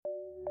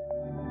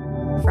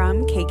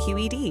from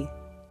KQED.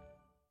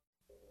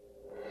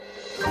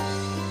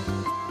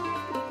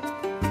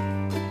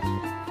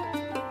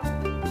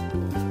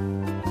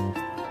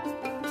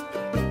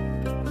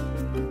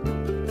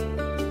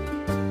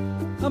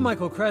 I'm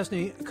Michael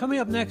Krasny. Coming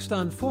up next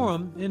on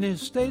Forum, in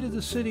his State of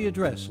the City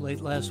address late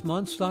last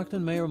month,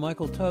 Stockton Mayor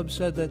Michael Tubbs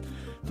said that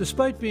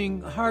despite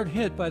being hard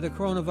hit by the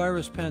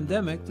coronavirus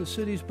pandemic, the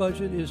city's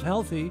budget is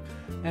healthy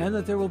and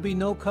that there will be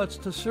no cuts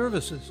to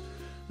services.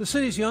 The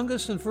city's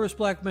youngest and first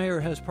black mayor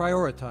has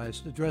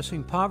prioritized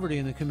addressing poverty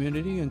in the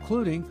community,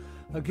 including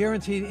a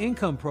guaranteed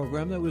income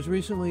program that was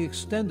recently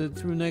extended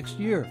through next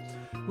year.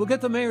 We'll get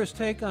the mayor's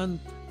take on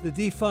the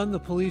defund the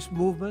police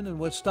movement and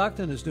what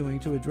Stockton is doing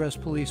to address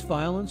police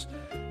violence.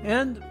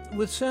 And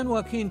with San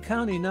Joaquin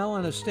County now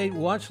on a state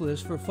watch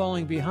list for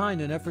falling behind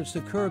in efforts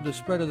to curb the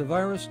spread of the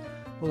virus,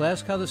 we'll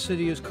ask how the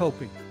city is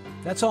coping.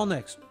 That's all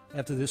next,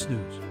 after this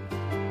news.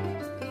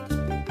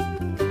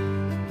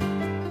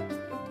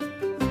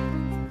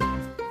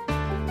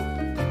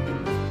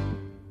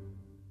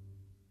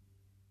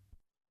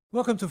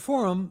 Welcome to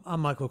Forum.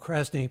 I'm Michael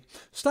Krasny.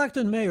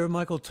 Stockton Mayor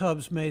Michael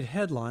Tubbs made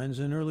headlines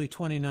in early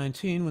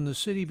 2019 when the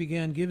city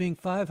began giving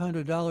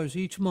 $500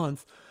 each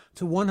month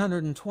to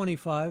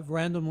 125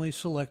 randomly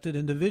selected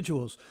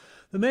individuals.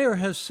 The mayor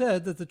has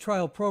said that the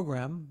trial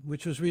program,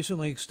 which was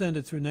recently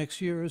extended through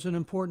next year, is an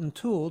important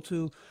tool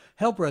to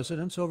help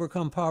residents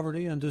overcome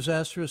poverty and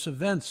disastrous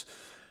events.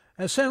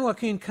 As San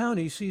Joaquin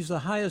County sees the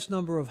highest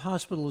number of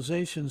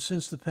hospitalizations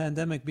since the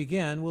pandemic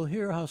began, we'll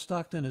hear how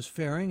Stockton is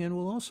faring, and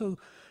we'll also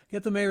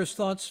get the mayor's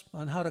thoughts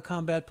on how to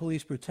combat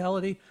police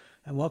brutality.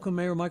 And welcome,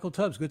 Mayor Michael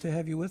Tubbs. Good to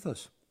have you with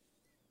us.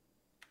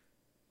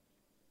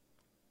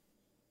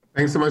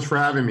 Thanks so much for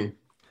having me.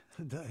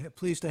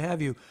 Pleased to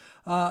have you.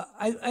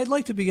 I'd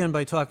like to begin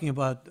by talking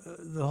about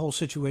the whole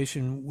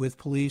situation with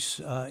police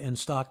in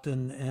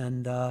Stockton.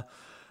 And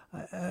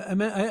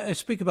I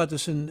speak about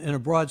this in a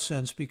broad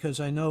sense because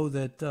I know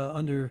that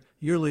under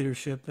your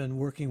leadership and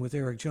working with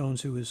Eric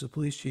Jones, who is the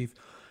police chief,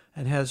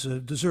 and has a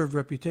deserved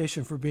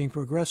reputation for being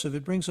progressive,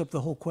 it brings up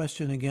the whole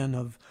question again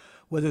of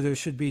whether there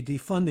should be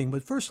defunding.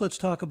 But first, let's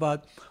talk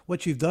about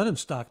what you've done in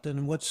Stockton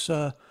and what's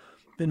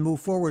been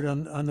moved forward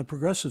on the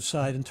progressive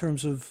side in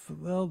terms of,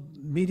 well,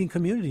 meeting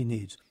community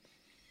needs.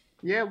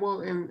 Yeah, well,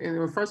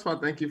 and first of all,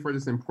 thank you for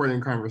this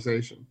important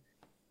conversation.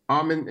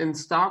 In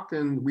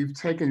Stockton, we've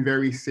taken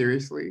very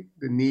seriously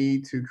the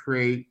need to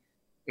create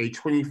a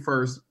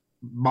 21st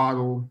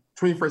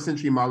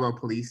century model of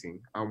policing,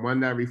 one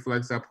that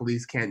reflects that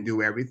police can't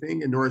do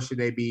everything, and nor should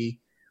they be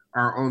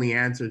our only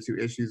answer to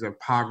issues of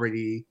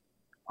poverty,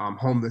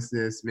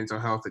 homelessness, mental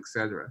health,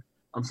 etc.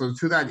 So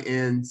to that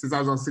end, since I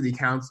was on city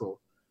council,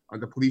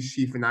 the police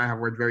chief and I have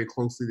worked very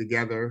closely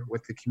together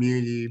with the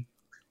community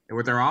and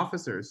with our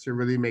officers to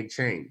really make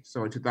change.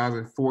 So in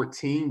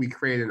 2014, we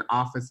created an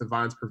Office of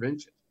Violence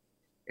Prevention.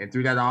 And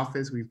through that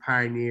office, we've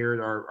pioneered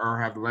or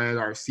have led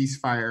our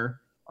ceasefire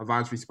of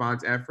violence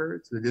response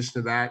efforts. In addition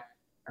to that,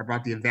 I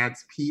brought the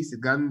Advanced Peace, the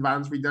gun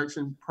violence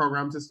reduction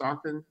program to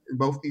Stockton. And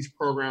both these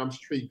programs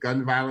treat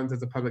gun violence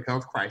as a public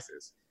health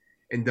crisis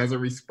and doesn't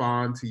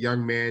respond to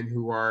young men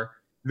who are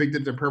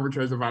victims and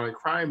perpetrators of violent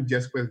crime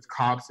just with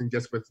cops and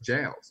just with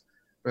jails.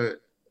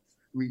 But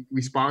we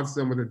respond to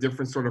them with a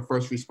different sort of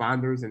first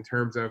responders in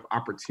terms of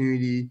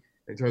opportunity,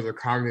 in terms of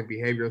cognitive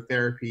behavioral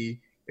therapy,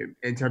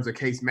 in terms of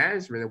case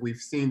management. And we've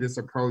seen this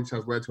approach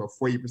has led to a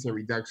 40%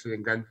 reduction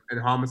in gun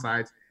and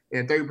homicides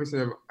and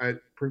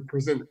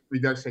 30%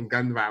 reduction in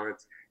gun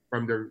violence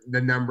from the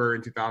number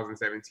in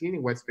 2017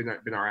 and what's been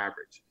our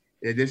average.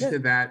 In addition to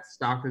that,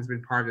 Stockton's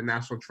been part of the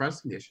National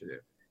Trust Initiative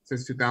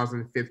since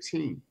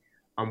 2015.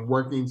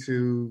 Working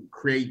to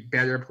create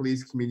better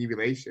police-community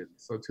relations.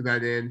 So to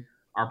that end,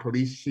 our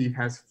police chief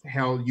has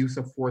held use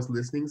of force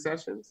listening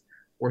sessions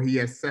where he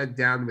has sat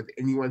down with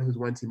anyone who's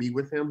wanted to meet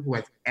with him who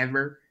has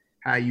ever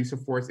had use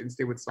of force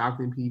incident with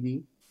Stockton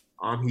PD.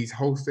 He's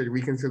hosted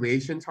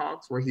reconciliation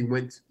talks where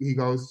he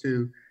goes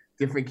to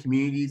different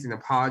communities and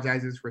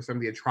apologizes for some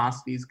of the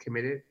atrocities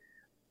committed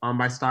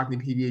by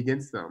Stockton PD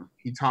against them.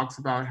 He talks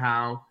about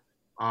how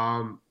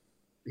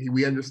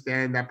we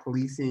understand that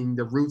policing,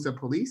 the roots of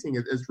policing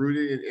is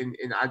rooted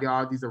in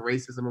ideologies of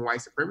racism and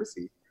white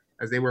supremacy,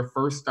 as they were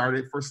first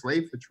started for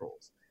slave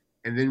patrols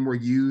and then were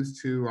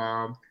used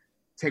to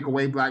take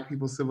away Black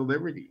people's civil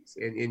liberties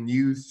and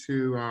used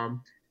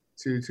to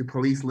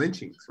police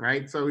lynchings,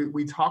 right? So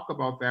we talk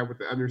about that with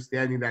the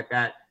understanding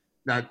that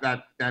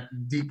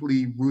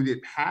deeply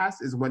rooted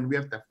past is when we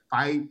have to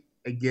fight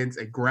against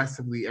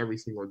aggressively every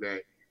single day.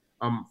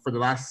 For the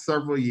last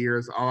several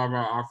years, all of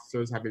our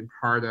officers have been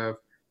part of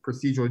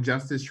procedural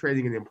justice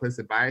training and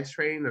implicit bias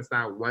training. That's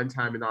not one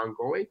time and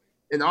ongoing.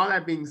 And all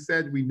that being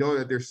said, we know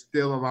that there's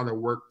still a lot of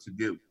work to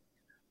do.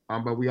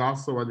 But we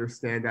also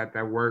understand that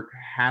work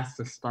has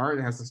to start.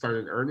 It has to start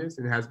in earnest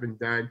and has been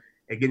done,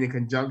 again, in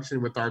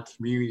conjunction with our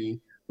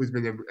community, who's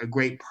been a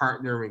great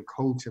partner and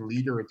coach and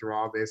leader through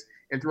all this,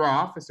 and through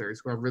our officers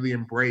who have really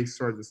embraced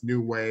sort of this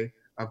new way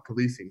of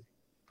policing.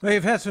 Well,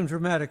 you've had some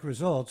dramatic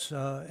results,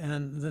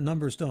 and the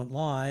numbers don't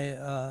lie,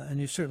 and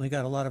you've certainly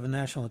got a lot of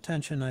national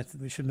attention.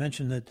 We should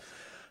mention that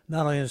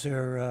not only is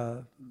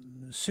there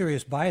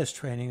serious bias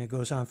training that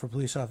goes on for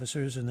police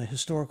officers and the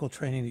historical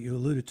training that you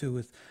alluded to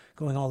with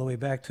going all the way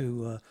back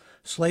to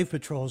slave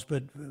patrols,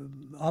 but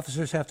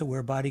officers have to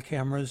wear body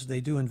cameras.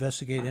 They do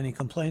investigate any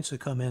complaints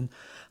that come in.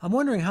 I'm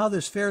wondering how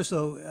this fares,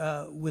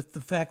 though, with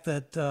the fact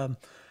that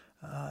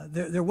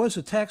there was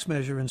a tax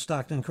measure in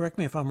Stockton, correct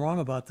me if I'm wrong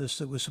about this,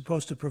 that was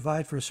supposed to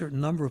provide for a certain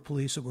number of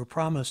police that were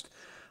promised.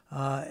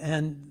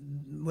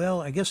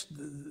 Well, I guess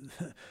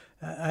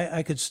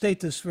I could state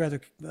this rather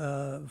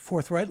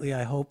forthrightly,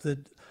 I hope,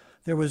 that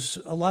there was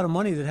a lot of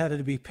money that had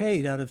to be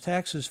paid out of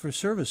taxes for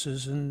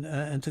services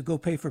and to go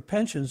pay for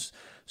pensions.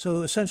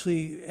 So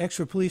essentially,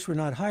 extra police were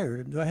not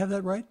hired. Do I have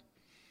that right?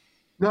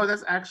 No,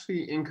 that's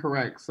actually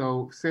incorrect.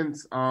 So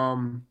since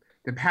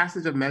the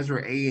passage of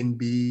Measure A and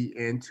B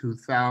in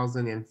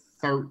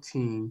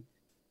 2013,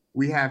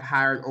 we have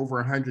hired over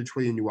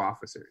 120 new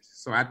officers.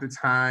 So at the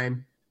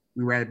time,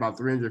 we were at about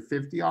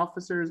 350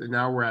 officers, and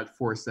now we're at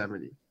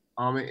 470.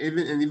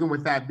 Even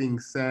with that being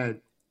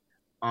said,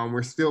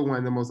 we're still one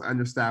of the most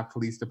understaffed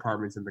police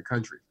departments in the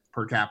country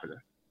per capita.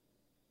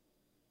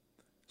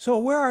 So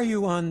where are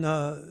you on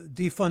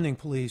defunding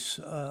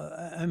police?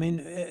 I mean,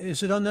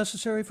 is it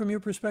unnecessary from your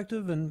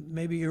perspective and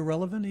maybe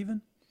irrelevant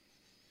even?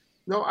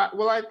 No,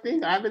 I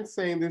think I've been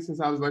saying this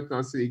since I was elected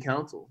on city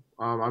council.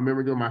 I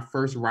remember doing my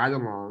first ride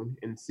along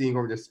and seeing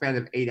over the span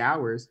of 8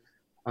 hours,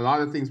 a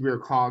lot of things we were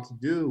called to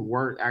do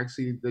weren't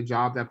actually the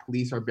job that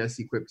police are best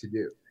equipped to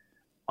do.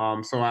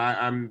 So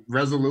I'm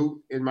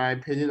resolute in my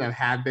opinion. I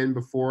have been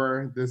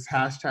before this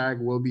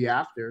hashtag will be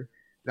after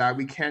that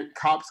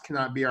cops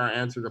cannot be our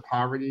answer to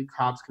poverty.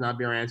 Cops cannot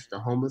be our answer to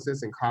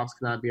homelessness, and cops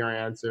cannot be our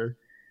answer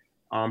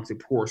to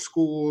poor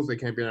schools. They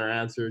can't be our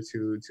answer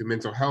to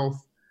mental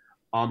health.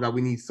 That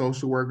we need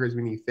social workers,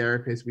 we need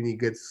therapists, we need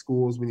good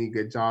schools, we need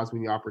good jobs, we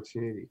need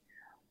opportunity.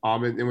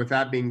 And with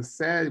that being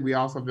said, we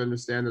also have to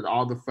understand that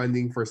all the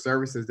funding for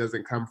services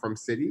doesn't come from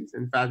cities.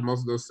 In fact, most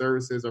of those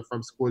services are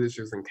from school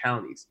districts and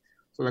counties.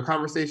 So the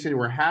conversation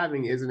we're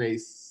having isn't a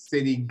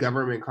city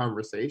government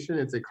conversation.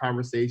 It's a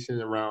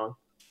conversation around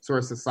sort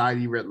of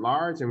society writ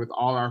large, and with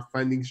all our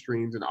funding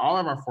streams and all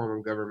of our form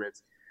of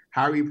governments,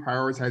 how are we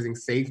prioritizing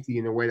safety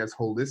in a way that's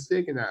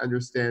holistic and that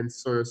understands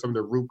sort of some of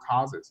the root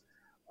causes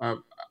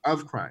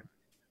of crime.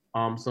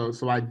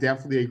 So I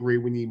definitely agree.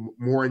 We need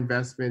more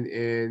investment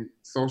in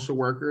social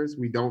workers.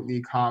 We don't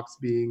need cops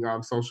being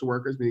social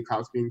workers. We need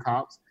cops being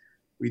cops.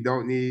 We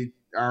don't need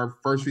our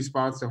first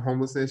response to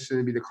homelessness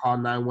shouldn't be to call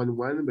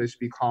 911, but it should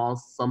be called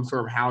some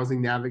sort of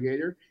housing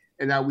navigator.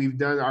 And that we've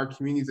done our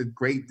communities a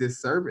great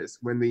disservice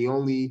when the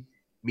only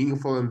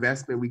meaningful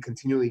investment we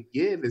continually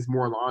give is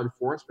more law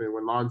enforcement,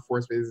 when law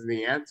enforcement is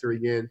the answer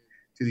again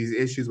to these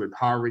issues with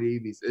poverty,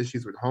 these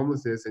issues with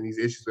homelessness, and these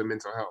issues with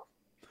mental health.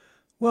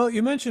 Well,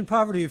 you mentioned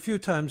poverty a few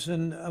times,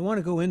 and I want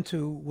to go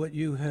into what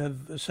you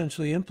have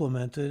essentially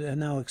implemented and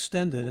now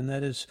extended, and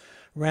that is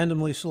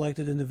randomly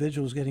selected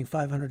individuals getting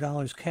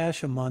 $500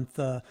 cash a month,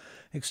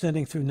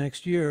 extending through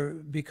next year,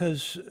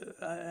 because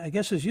I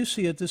guess as you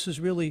see it, this is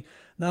really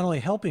not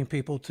only helping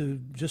people to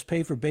just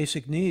pay for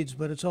basic needs,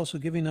 but it's also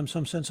giving them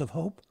some sense of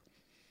hope.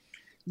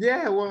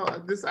 Yeah, well,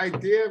 this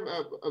idea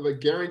of a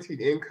guaranteed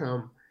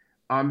income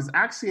is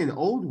actually an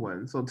old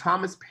one. So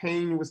Thomas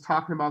Paine was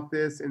talking about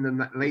this in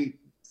the late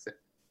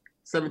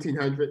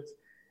 1700s.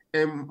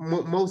 And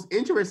most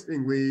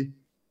interestingly,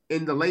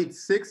 in the late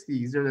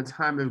 60s, during a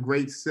time of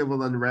great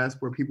civil unrest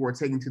where people were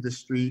taking to the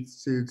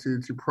streets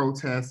to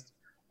protest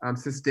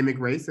systemic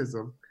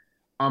racism,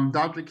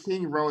 Dr.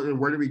 King wrote in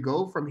Where Do We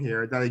Go From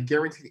Here that a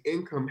guaranteed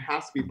income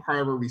has to be part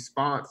of a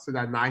response to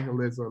that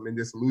nihilism and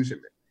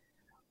disillusionment.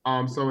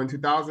 So in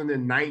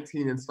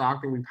 2019 in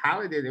Stockton, we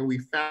piloted and we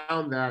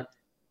found that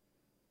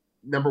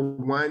number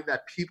one,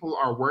 that people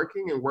are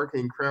working and working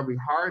incredibly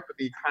hard, but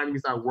the economy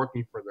is not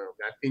working for them.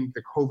 I think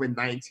the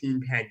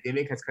COVID-19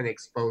 pandemic has kind of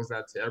exposed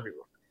that to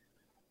everyone.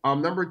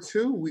 Number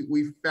two,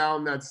 we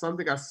found that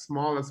something as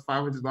small as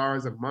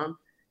 $500 a month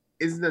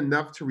isn't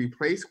enough to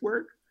replace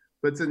work,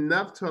 but it's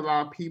enough to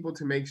allow people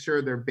to make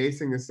sure their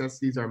basic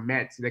necessities are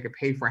met so they can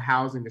pay for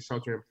housing, the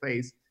shelter in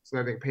place, so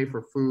that they can pay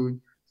for food,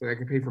 so they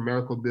can pay for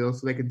medical bills,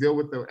 so they can deal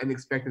with the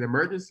unexpected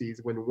emergencies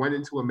when 1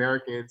 in 2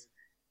 Americans,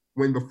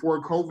 when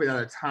before COVID,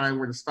 at a time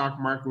where the stock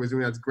market was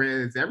doing as great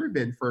as it's ever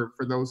been for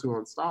those who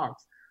own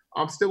stocks,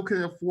 still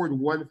couldn't afford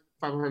one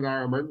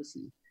 $500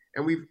 emergency.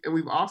 And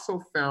we've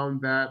also found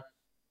that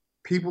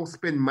people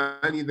spend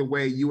money the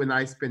way you and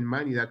I spend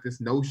money. That this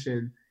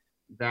notion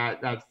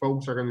that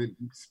folks are going to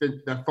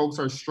spend, that folks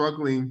are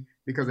struggling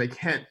because they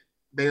don't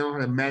know how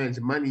to manage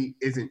money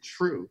isn't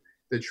true.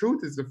 The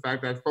truth is the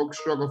fact that folks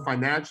struggle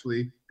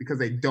financially because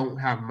they don't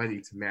have money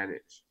to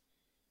manage.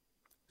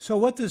 So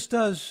what this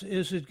does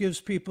is it gives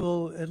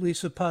people at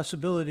least a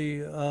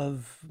possibility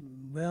of,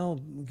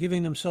 well,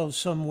 giving themselves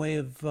some way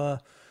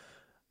of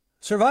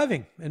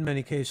surviving in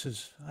many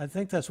cases. I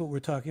think that's what we're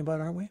talking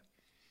about, aren't we?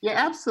 Yeah,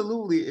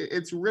 absolutely.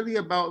 It's really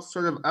about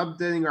sort of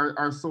updating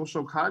our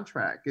social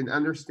contract and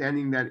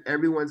understanding that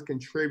everyone's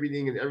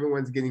contributing and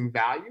everyone's getting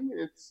value. And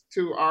it's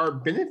to our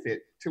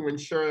benefit to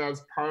ensure that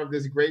as part of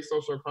this great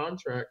social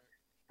contract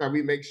that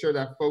we make sure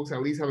that folks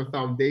at least have a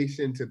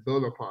foundation to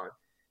build upon.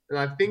 And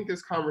I think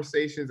this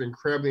conversation is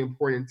incredibly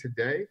important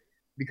today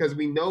because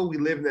we know we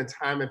live in a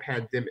time of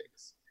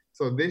pandemics.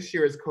 So this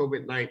year is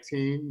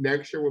COVID-19.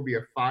 Next year will be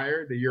a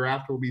fire. The year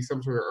after will be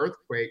some sort of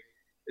earthquake.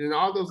 And in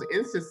all those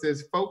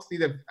instances, folks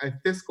need a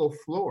fiscal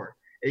floor,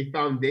 a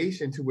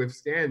foundation to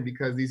withstand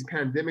because these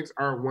pandemics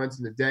aren't once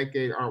in a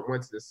decade, aren't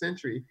once in a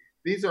century.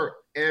 These are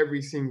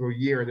every single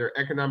year, and they're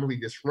economically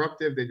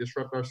disruptive. They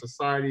disrupt our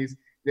societies.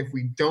 And if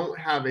we don't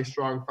have a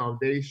strong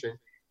foundation,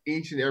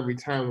 each and every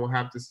time we'll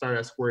have to start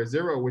at square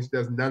zero, which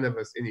does none of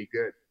us any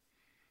good.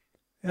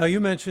 Now, you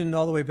mentioned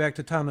all the way back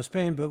to Thomas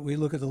Paine, but we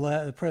look at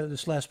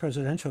this last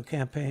presidential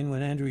campaign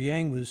when Andrew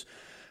Yang was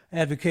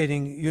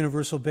advocating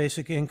universal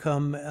basic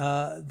income.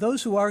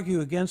 Those who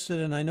argue against it,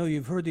 and I know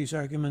you've heard these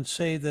arguments,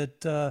 say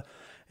that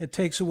it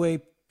takes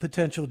away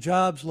potential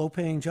jobs,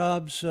 low-paying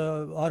jobs,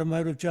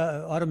 automated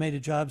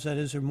jobs, that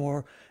is, are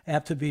more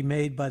apt to be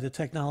made by the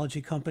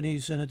technology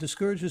companies, and it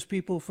discourages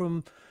people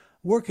from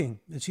working.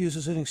 It's used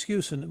as an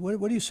excuse. And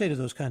what do you say to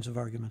those kinds of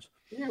arguments?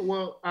 Yeah,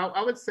 well,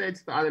 I would say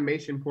to the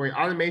automation point,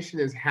 automation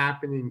is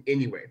happening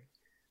anyway.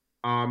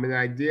 And the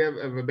idea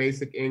of a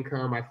basic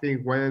income, I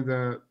think one of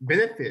the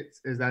benefits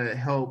is that it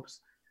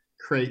helps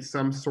create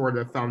some sort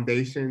of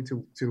foundation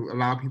to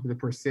allow people to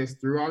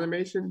persist through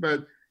automation.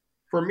 But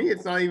for me,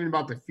 it's not even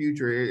about the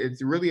future.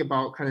 It's really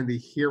about kind of the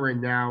here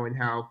and now and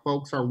how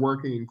folks are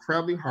working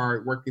incredibly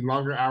hard, working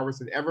longer hours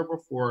than ever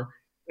before,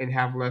 and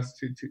have less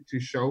to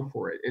show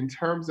for it. In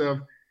terms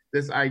of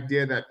this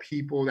idea that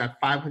that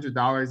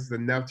 $500 is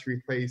enough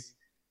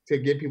to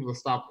get people to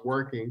stop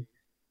working,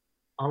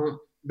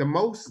 the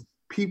most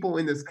people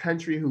in this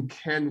country who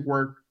can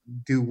work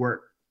do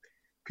work.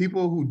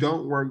 People who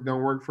don't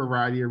work for a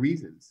variety of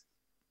reasons.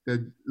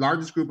 The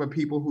largest group of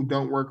people who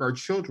don't work are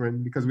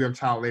children because we have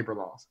child labor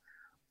laws.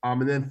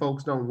 And then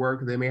folks don't work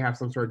because they may have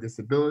some sort of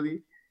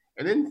disability.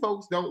 And then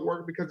folks don't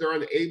work because they're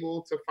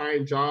unable to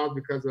find jobs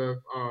because of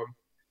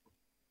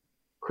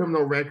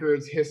criminal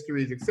records,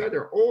 histories, et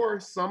cetera.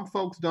 Or some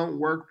folks don't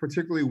work,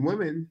 particularly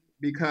women,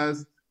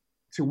 because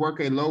to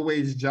work a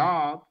low-wage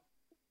job,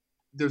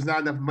 there's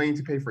not enough money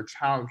to pay for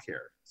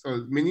childcare.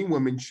 So many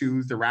women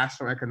choose the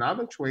rational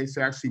economic choice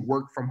to actually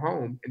work from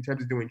home in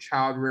terms of doing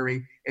child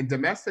rearing and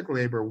domestic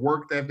labor,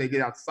 work that if they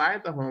did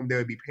outside the home, they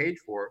would be paid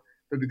for.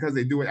 But because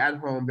they do it at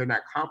home, they're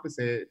not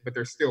compensated, but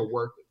they're still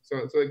working.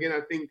 So again,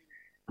 I think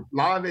a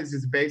lot of it is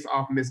just based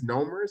off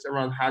misnomers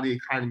around how the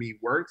economy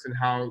works and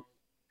how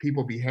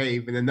people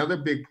behave. And another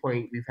big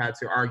point we've had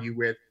to argue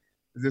with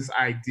is this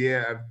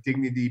idea of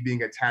dignity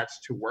being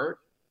attached to work.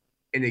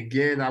 And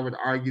again, I would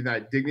argue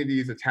that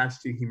dignity is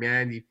attached to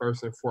humanity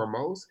first and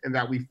foremost, and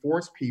that we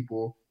force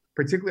people,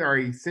 particularly our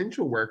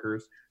essential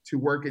workers, to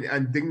work in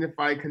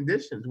undignified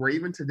conditions, where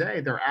even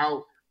today they're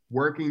out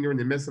working during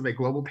the midst of a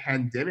global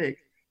pandemic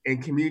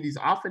in communities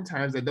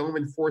oftentimes that don't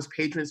even force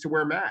patrons to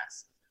wear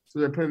masks. So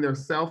they're putting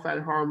themselves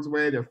at harm's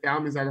way, their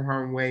families at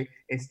harm's way,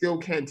 and still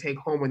can't take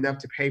home enough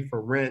to pay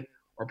for rent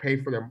or pay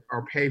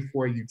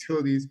for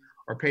utilities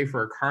or pay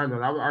for a car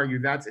note. I would argue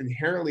that's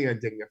inherently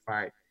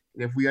undignified.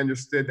 And if we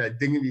understood that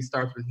dignity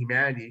starts with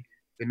humanity,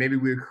 then maybe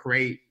we would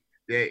create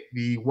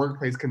the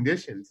workplace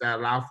conditions that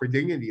allow for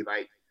dignity,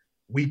 like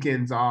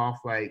weekends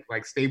off,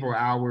 like stable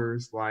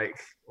hours, like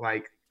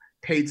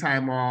paid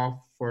time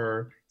off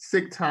for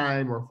sick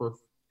time or for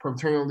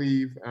paternal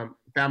leave,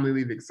 family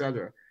leave,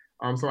 etc.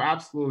 So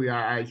absolutely,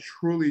 I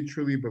truly,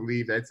 truly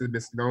believe that it's a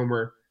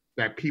misnomer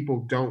that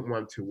people don't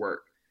want to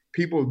work.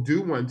 People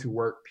do want to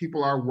work.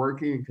 People are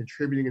working and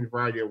contributing in a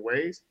variety of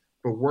ways,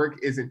 but work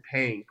isn't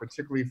paying,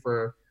 particularly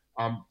for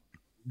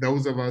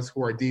those of us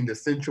who are deemed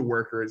essential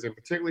workers, and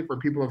particularly for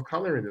people of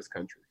color in this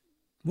country.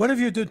 What have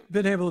you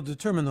been able to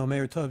determine, though,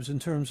 Mayor Tubbs, in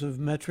terms of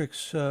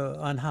metrics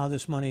on how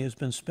this money has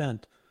been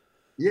spent?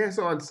 Yeah,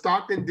 so on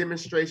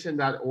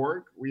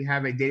StocktonDemonstration.org, we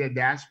have a data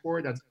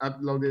dashboard that's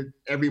uploaded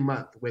every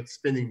month with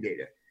spending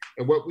data.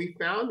 And what we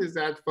found is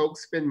that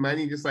folks spend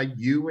money just like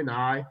you and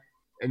I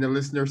and the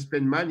listeners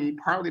spend money,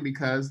 partly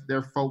because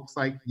they're folks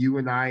like you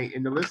and I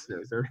and the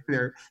listeners.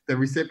 The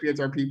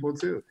recipients are people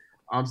too.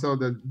 So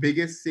the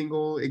biggest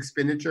single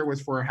expenditure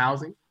was for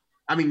housing.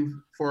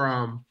 The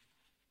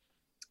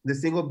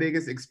single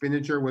biggest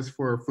expenditure was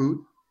for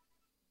food.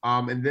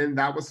 And then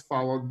that was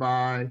followed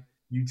by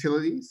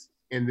utilities.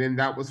 And then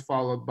that was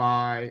followed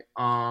by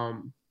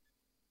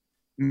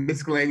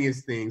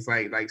miscellaneous things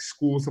like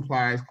school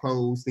supplies,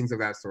 clothes, things of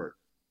that sort.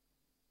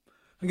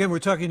 Again, we're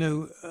talking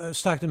to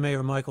Stockton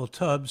Mayor Michael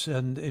Tubbs,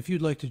 and if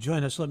you'd like to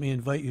join us, let me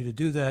invite you to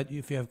do that.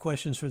 If you have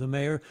questions for the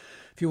mayor,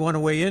 if you want to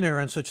weigh in there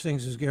on such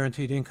things as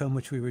guaranteed income,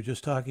 which we were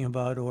just talking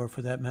about, or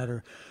for that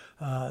matter,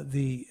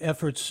 the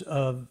efforts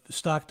of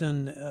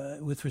Stockton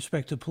with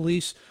respect to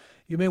police,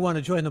 you may want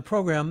to join the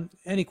program.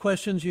 Any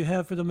questions you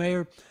have for the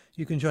mayor,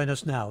 you can join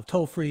us now.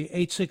 Toll free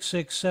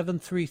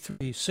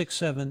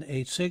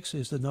 866-733-6786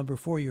 is the number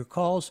for your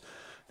calls.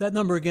 That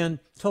number again,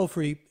 toll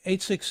free,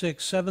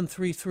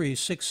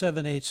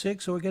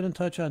 866-733-6786, or get in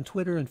touch on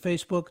Twitter and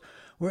Facebook.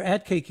 We're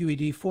at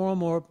KQED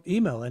Forum, or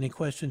email any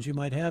questions you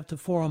might have to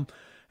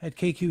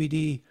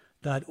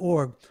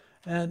forum@kqed.org.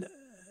 And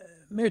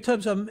Mayor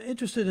Tubbs, I'm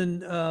interested in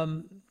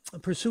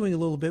pursuing a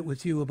little bit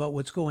with you about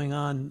what's going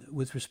on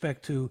with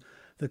respect to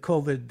the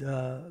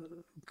COVID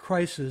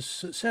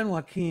crisis. San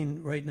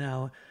Joaquin right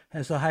now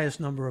has the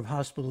highest number of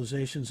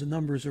hospitalizations. The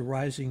numbers are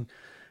rising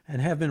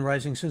and have been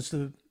rising since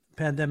the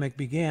pandemic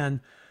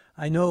began.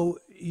 I know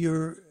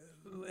you're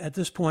at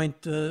this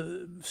point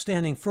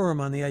standing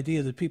firm on the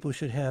idea that people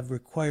should have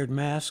required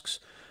masks.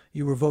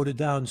 You were voted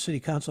down City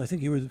Council. I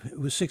think it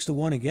was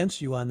 6-1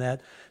 against you on that.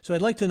 So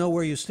I'd like to know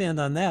where you stand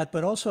on that,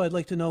 but also I'd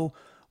like to know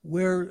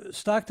where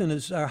Stockton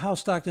is, or how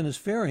Stockton is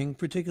faring,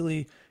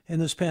 particularly in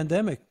this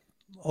pandemic.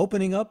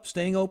 Opening up,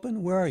 staying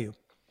open, where are you?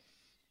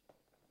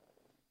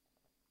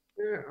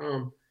 Yeah,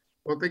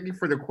 well, thank you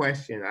for the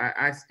question.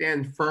 I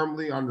stand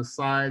firmly on the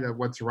side of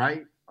what's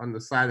right, on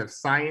the side of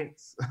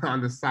science,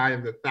 on the side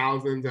of the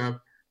thousands of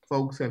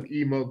folks who have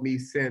emailed me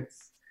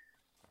since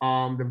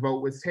the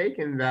vote was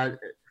taken, that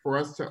for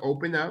us to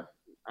open up,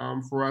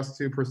 for us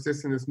to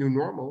persist in this new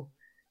normal,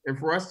 and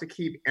for us to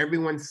keep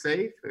everyone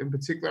safe, in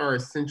particular our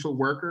essential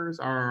workers,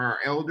 our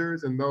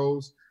elders, and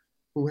those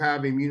who are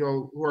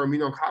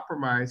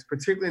immunocompromised,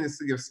 particularly in the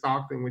city of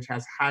Stockton, which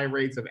has high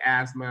rates of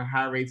asthma,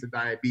 high rates of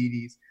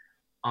diabetes,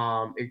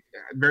 a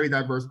very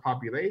diverse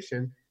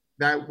population,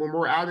 that when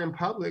we're out in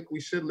public,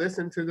 we should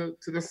listen to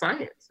the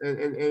science,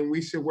 and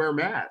we should wear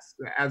masks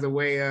as a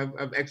way of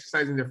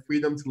exercising their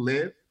freedom to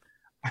live,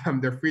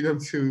 their freedom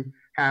to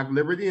have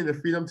liberty, and the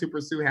freedom to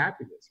pursue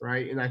happiness,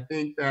 right? And I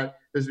think that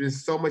there's been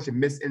so much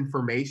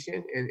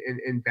misinformation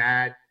and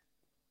bad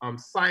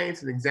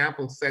science and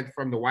examples set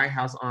from the White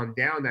House on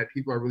down that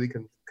people are really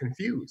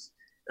confused.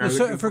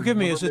 So, forgive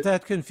me, is it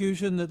that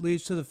confusion that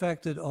leads to the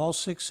fact that all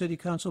 6 city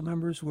council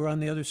members were on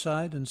the other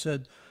side and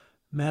said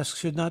masks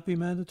should not be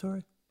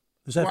mandatory?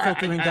 Is that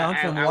filtering down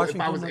from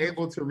Washington? If I was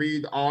able to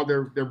read all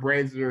their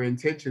brains and their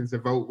intentions, the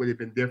vote would have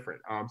been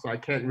different. So I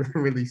can't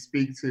really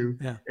speak to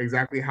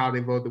exactly how they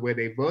voted the way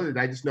they voted.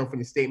 I just know from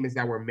the statements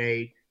that were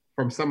made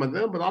from some of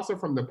them, but also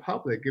from the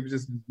public, it was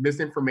just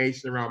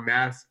misinformation around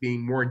masks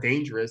being more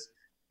dangerous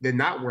than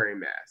not wearing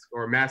masks,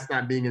 or masks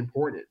not being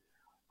important,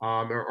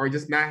 or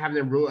just not having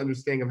a real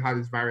understanding of how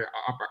this virus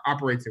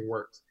operates and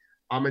works.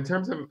 In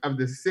terms of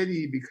the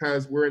city,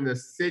 because we're in the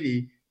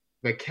city,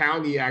 the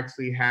county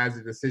actually has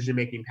a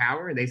decision-making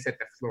power, and they set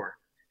the floor.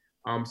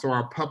 So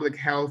our public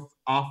health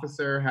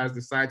officer has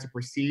decided to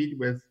proceed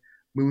with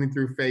moving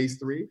through phase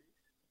 3.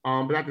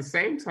 But at the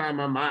same time,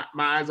 my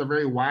eyes are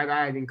very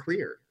wide-eyed and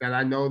clear that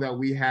I know that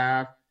we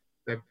have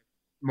the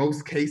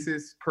most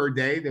cases per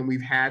day than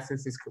we've had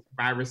since this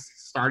virus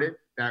started,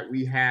 that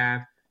we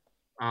have,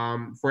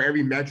 for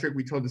every metric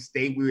we told the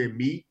state we would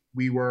meet,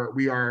 we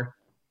are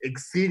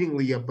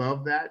exceedingly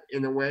above that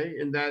in a way,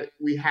 and that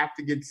we have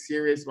to get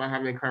serious about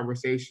having a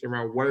conversation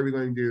around what are we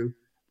going to do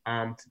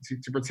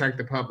to protect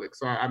the public.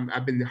 So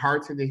I've been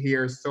heartened to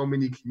hear so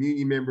many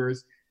community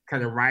members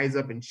kind of rise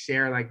up and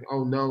share, like,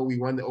 oh no, we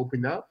want to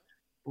open up.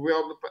 We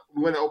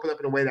want to open up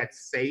in a way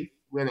that's safe.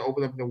 We want to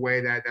open up in a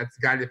way that's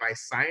guided by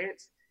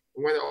science.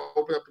 We want to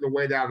open up in a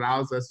way that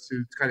allows us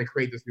to kind of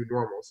create this new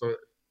normal. So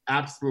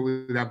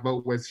absolutely, that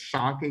vote was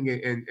shocking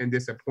and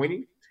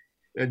disappointing.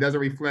 It doesn't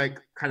reflect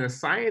kind of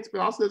science,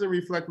 but also doesn't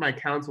reflect my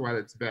council at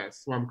its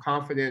best. So I'm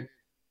confident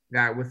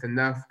that with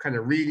enough kind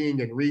of reading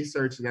and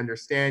research and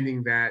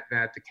understanding that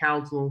the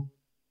council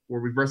will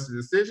reverse the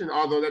decision,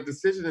 although that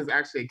decision is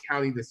actually a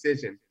county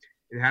decision.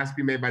 It has to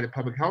be made by the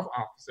public health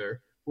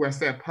officer, who has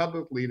said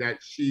publicly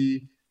that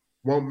she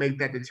won't make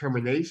that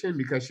determination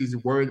because she's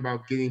worried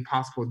about getting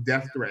possible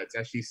death threats,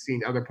 as she's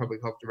seen other public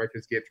health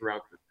directors get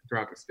throughout the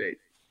state.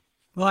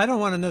 Well, I don't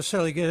want to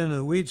necessarily get into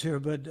the weeds here,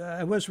 but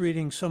I was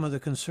reading some of the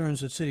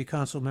concerns that city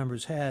council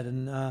members had,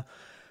 and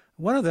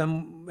one of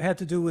them had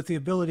to do with the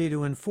ability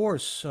to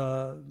enforce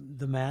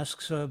the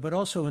masks, but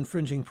also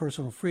infringing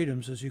personal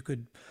freedoms, as you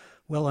could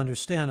well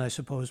understand. I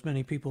suppose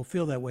many people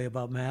feel that way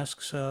about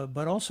masks,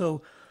 but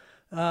also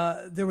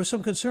there was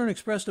some concern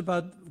expressed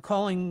about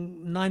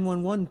calling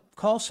 911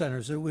 call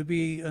centers. It would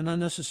be an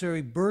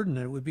unnecessary burden.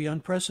 It would be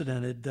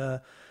unprecedented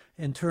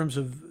in terms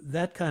of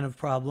that kind of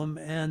problem.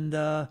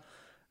 And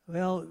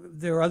well,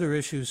 there are other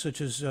issues, such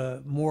as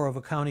more of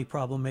a county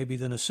problem maybe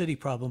than a city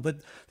problem.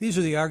 But these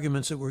are the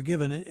arguments that were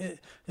given.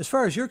 As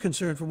far as you're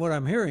concerned, from what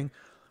I'm hearing,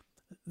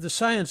 the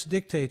science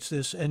dictates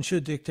this and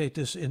should dictate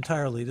this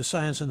entirely, the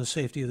science and the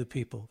safety of the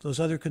people. Those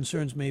other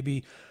concerns may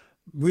be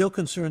real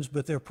concerns,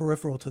 but they're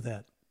peripheral to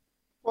that.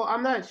 Well,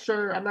 I'm not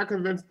sure. I'm not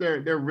convinced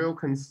they're real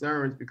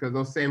concerns, because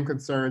those same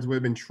concerns would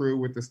have been true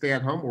with the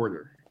stay-at-home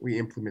order we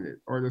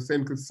implemented, or the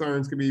same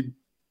concerns could be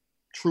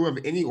true of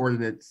any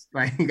ordinance,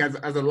 like as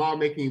a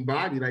lawmaking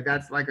body. Like,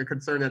 that's like a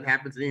concern that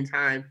happens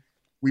anytime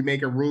we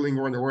make a ruling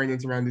or an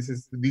ordinance around these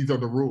are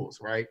the rules,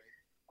 right?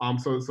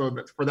 So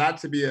for that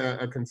to be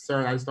a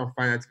concern, I just don't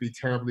find that to be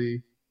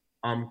terribly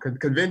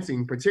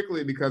convincing,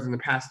 particularly because in the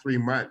past 3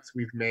 months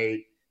we've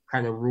made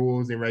kind of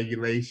rules and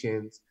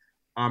regulations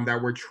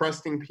that we're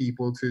trusting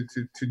people to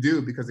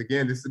do, because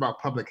again, this is about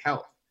public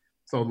health.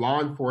 So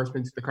law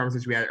enforcement, the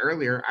conversation we had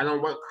earlier, I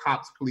don't want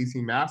cops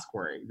policing mask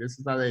wearing. This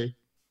is not a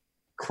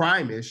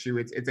crime issue.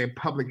 It's a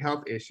public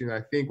health issue. And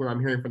I think what I'm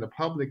hearing from the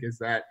public is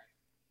that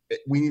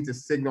we need to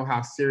signal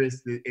how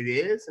serious it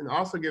is, and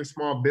also give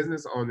small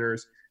business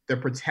owners the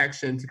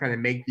protection to kind of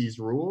make these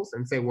rules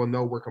and say, well,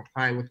 no, we're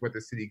complying with what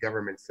the city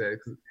government said.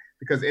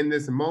 Because in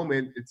this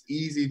moment, it's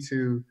easy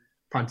to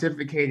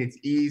pontificate, it's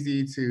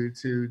easy to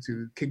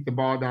kick the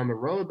ball down the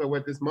road, but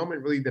what this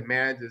moment really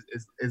demands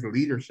is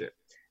leadership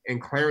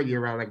and clarity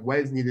around like what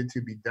is needed to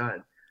be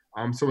done.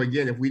 So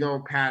again, if we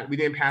didn't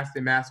pass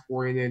the mask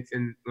ordinance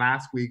in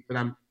last week, but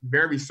I'm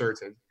very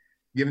certain,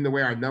 given the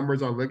way our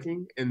numbers are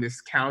looking in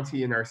this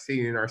county, in our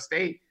city, in our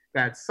state,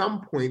 that at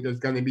some point there's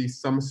going to be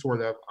some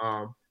sort of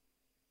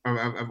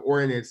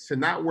ordinance to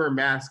not wear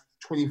masks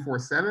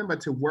 24/7, but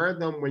to wear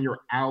them when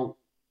you're out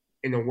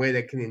in a way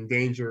that can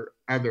endanger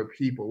other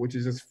people, which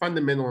is just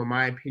fundamental, in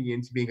my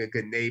opinion, to being a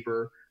good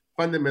neighbor,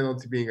 fundamental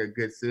to being a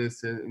good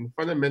citizen, and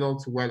fundamental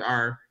to what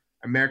our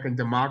American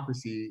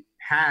democracy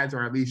has,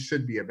 or at least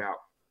should be about.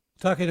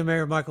 Talking to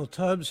Mayor Michael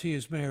Tubbs. He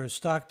is mayor of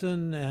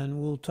Stockton,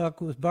 and we'll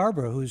talk with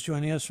Barbara, who's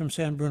joining us from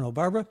San Bruno.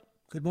 Barbara,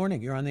 good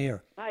morning. You're on the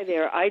air. Hi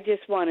there. I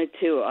just wanted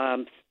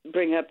to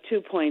bring up 2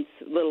 points,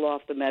 a little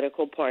off the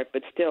medical part,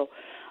 but still,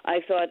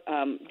 I thought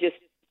just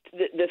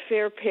the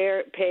fair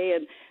pay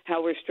and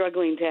how we're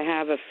struggling to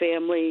have a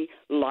family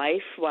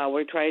life while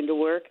we're trying to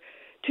work.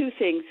 2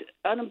 things.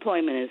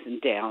 Unemployment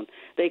isn't down.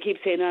 They keep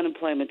saying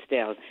unemployment's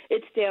down.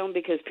 It's down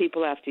because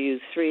people have to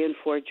use 3 and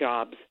 4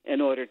 jobs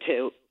in order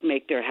to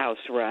make their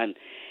house run.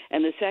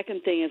 And the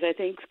second thing is I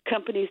think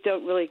companies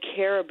don't really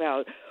care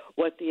about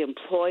what the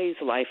employee's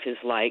life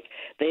is like.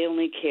 They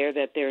only care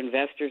that their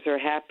investors are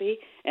happy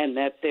and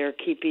that they're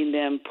keeping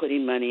them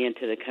putting money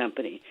into the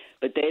company.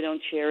 But they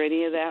don't share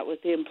any of that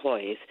with the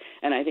employees.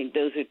 And I think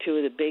those are 2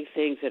 of the big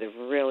things that have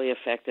really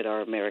affected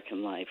our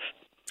American life.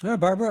 All right,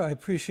 Barbara, I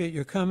appreciate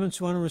your comments.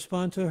 You want to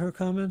respond to her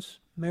comments?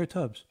 Mayor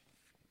Tubbs.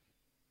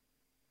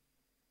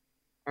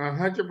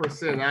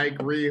 100%. I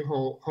agree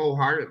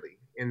wholeheartedly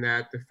in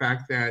that the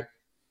fact that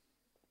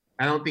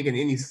I don't think in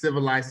any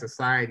civilized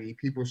society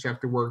people should have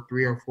to work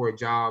 3 or 4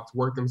 jobs,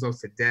 work themselves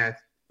to death,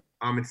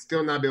 and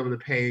still not be able to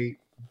pay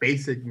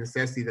basic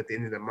necessities at the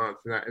end of the month.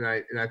 And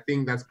I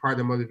think that's part of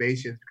the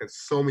motivation, because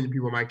so many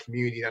people in my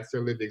community, that's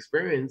their lived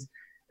experience,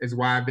 is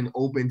why I've been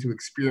open to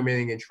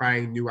experimenting and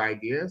trying new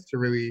ideas to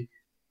really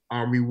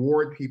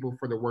reward people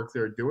for the work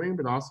they're doing,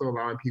 but also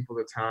allowing people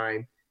the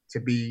time to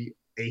be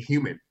a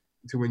human,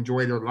 to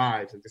enjoy their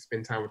lives and to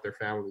spend time with their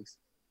families.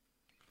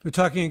 We're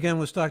talking again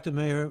with Stockton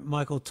Mayor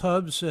Michael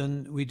Tubbs,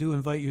 and we do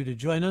invite you to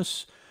join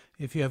us.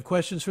 If you have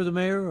questions for the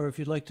mayor, or if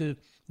you'd like to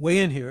weigh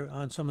in here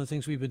on some of the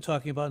things we've been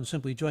talking about and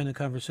simply join the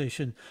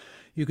conversation,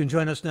 you can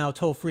join us now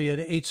toll free at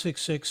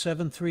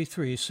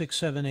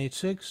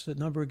 866-733-6786. The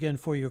number again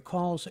for your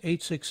calls,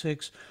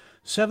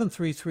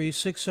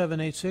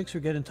 866-733-6786, or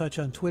get in touch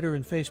on Twitter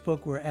and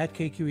Facebook. We're at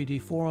KQED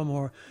Forum,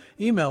 or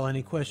email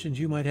any questions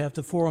you might have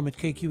to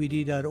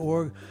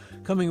forum@kqed.org.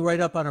 Coming right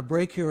up on a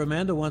break here,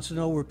 Amanda wants to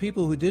know, were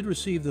people who did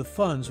receive the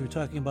funds, we're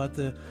talking about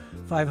the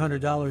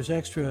 $500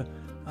 extra,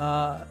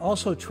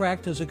 also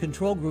tracked as a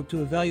control group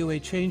to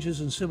evaluate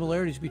changes and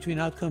similarities between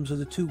outcomes of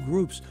the 2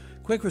 groups?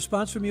 Quick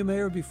response from you,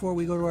 Mayor, before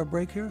we go to our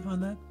break here on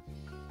that.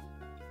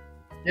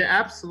 Yeah,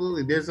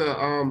 absolutely. There's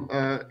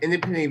a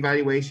independent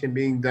evaluation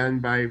being done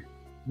by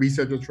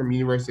researchers from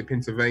University of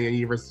Pennsylvania and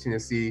University of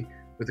Tennessee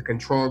with a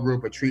control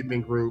group, a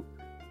treatment group.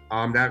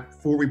 That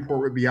full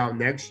report will be out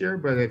next year,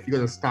 but if you go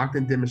to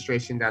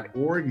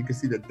stocktondemonstration.org, you can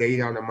see the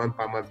data on a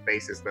month-by-month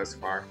basis thus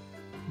far.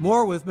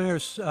 More with Mayor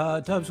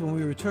Tubbs when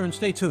we return.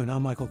 Stay tuned.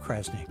 I'm Michael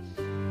Krasny.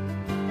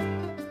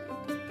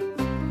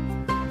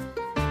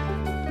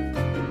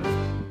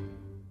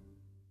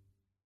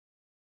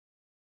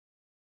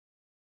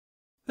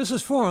 This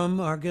is Forum.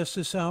 Our guest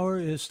this hour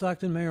is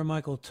Stockton Mayor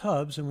Michael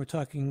Tubbs, and we're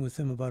talking with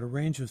him about a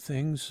range of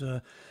things.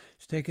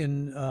 He's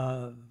taken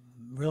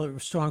really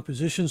strong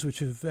positions, which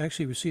have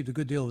actually received a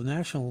good deal of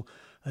national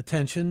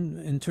attention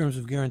in terms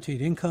of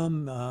guaranteed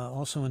income,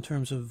 also in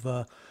terms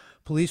of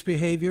police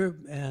behavior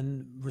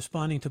and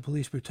responding to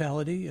police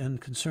brutality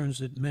and concerns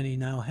that many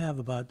now have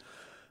about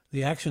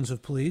the actions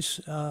of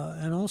police,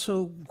 and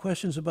also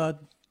questions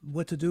about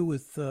what to do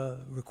with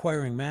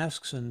requiring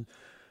masks and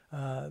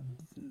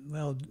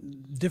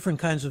different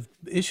kinds of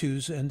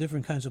issues and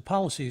different kinds of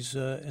policies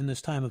in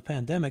this time of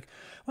pandemic.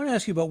 I want to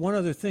ask you about one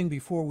other thing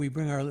before we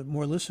bring our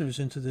more listeners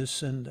into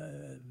this, and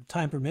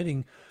time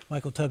permitting,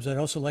 Michael Tubbs, I'd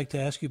also like to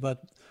ask you about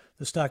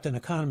the Stockton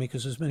economy,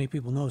 because as many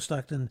people know,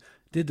 Stockton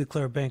did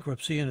declare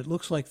bankruptcy, and it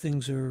looks like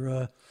things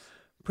are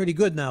pretty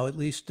good now, at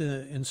least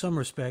in some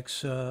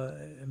respects.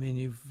 I mean,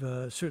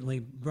 you've certainly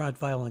brought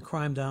violent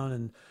crime down,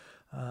 and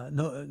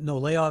no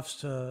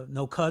layoffs,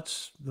 no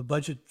cuts. The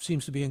budget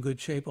seems to be in good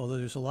shape, although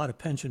there's a lot of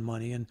pension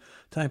money, and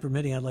time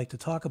permitting, I'd like to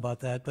talk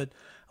about that. But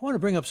I want to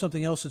bring up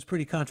something else that's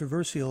pretty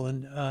controversial,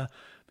 and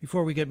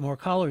before we get more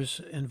callers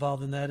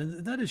involved in that,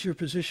 and that is your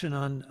position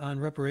on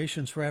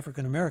reparations for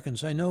African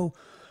Americans. I know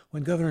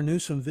when Governor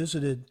Newsom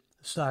visited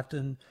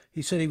Stockton,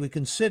 he said he would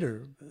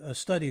consider a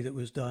study that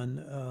was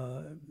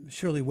done.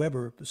 Shirley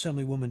Weber,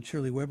 Assemblywoman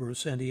Shirley Weber of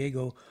San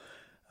Diego,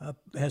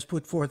 has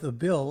put forth a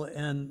bill,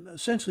 and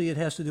essentially it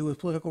has to do with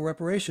political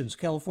reparations.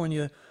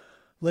 California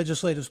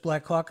Legislative's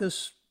Black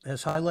Caucus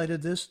has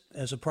highlighted this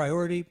as a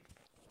priority.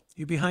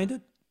 You behind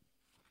it?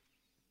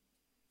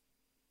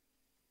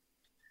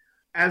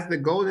 As the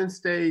Golden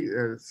State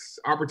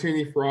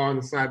opportunity for all on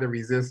the side of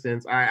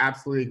resistance, I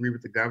absolutely agree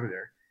with the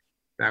governor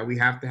that we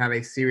have to have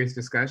a serious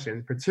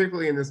discussion,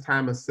 particularly in this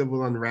time of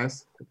civil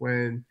unrest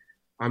when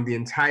the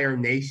entire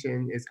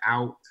nation is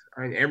out.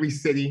 In every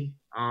city,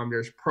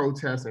 there's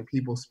protests and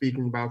people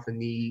speaking about the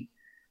need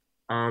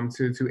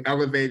to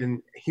elevate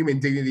human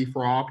dignity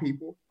for all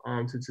people,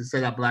 to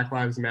set up Black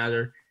Lives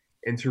Matter,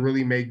 and to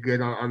really make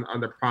good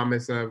on the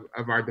promise of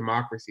our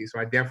democracy. So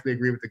I definitely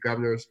agree with the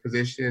governor's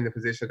position and the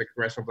position of the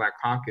Congressional Black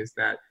Caucus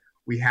that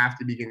we have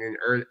to begin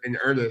in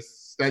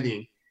earnest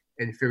studying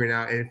and figuring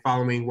out and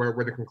following where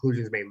the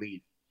conclusions may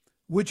lead.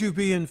 Would you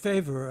be in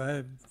favor,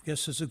 I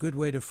guess is a good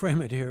way to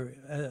frame it here,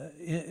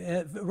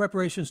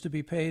 reparations to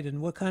be paid,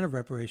 and what kind of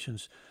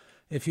reparations,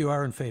 if you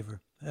are in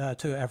favor,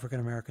 to African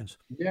Americans?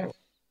 Yeah.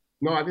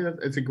 No, I think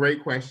it's a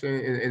great question.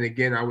 And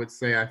again, I would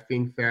say I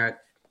think that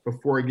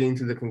before getting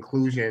to the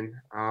conclusion,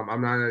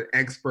 I'm not an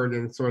expert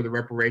in sort of the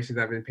reparations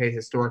that have been paid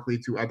historically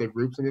to other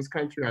groups in this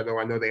country, although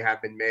I know they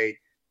have been made.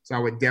 So I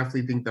would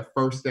definitely think the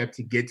first step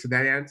to get to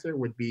that answer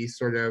would be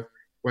sort of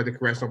what the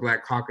Congressional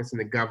Black Caucus and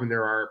the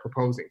governor are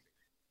proposing,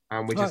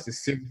 which is to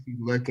seriously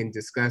look and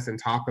discuss and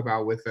talk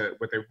about with a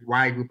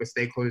wide group of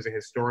stakeholders and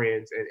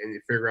historians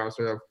and figure out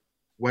sort of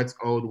what's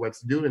owed,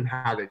 what's due, and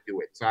how to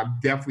do it. So I'm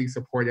definitely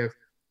supportive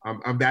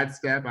of that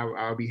step.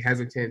 I'll be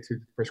hesitant to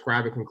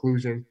prescribe a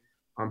conclusion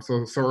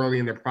so early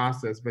in the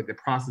process, but the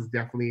process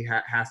definitely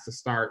has to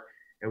start,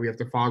 and we have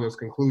to follow those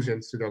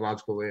conclusions to their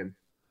logical end.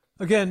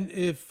 Again,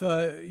 if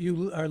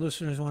our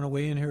listeners want to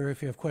weigh in here,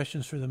 if you have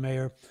questions for the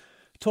mayor,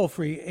 toll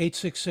free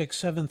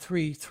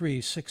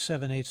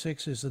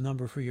 866-733-6786 is the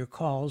number for your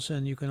calls,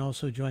 and you can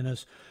also join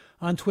us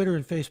on Twitter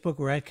and Facebook.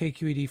 We're at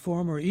KQED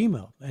Forum, or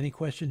email any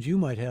questions you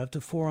might have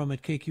to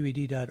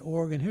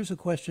forum@kqed.org. And here's a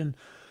question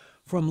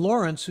from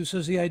Lawrence, who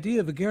says, the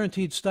idea of a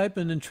guaranteed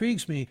stipend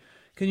intrigues me.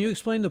 Can you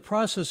explain the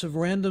process of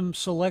random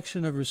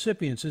selection of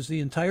recipients? Is the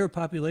entire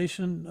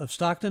population of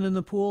Stockton in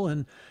the pool?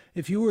 And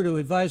if you were to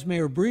advise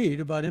Mayor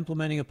Breed about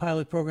implementing a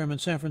pilot program in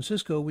San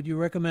Francisco, would you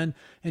recommend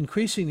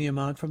increasing the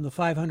amount from the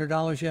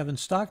 $500 you have in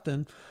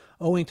Stockton,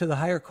 owing to the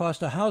higher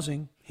cost of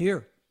housing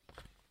here?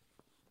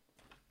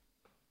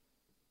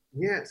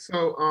 Yeah,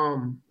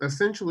 so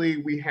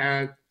essentially we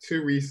had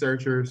two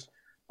researchers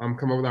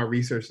come up with our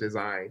research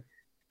design.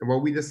 And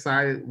what we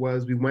decided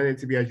was we wanted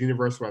it to be as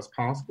universal as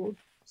possible.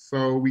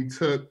 So we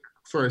took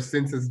sort of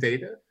census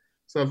data.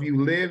 So if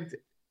you lived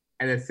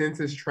at a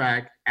census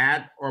tract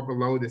at or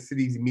below the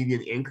city's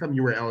median income,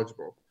 you were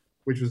eligible,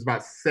 which was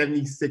about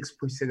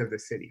 76% of the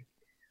city.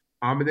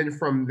 And then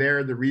from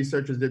there, the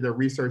researchers did their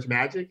research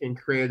magic and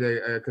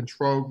created a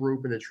control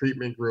group and a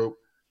treatment group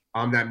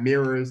that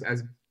mirrors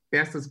as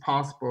best as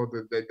possible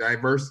the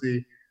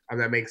diversity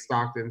that makes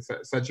Stockton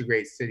such a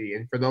great city.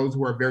 And for those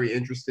who are very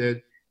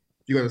interested,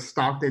 you go to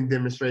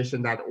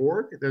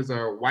stocktondemonstration.org. There's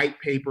a white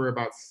paper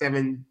about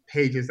 7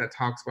 pages that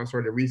talks about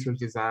sort of the research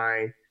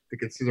design, the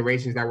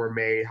considerations that were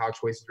made, how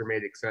choices were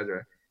made, et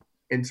cetera.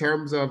 In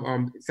terms of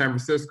San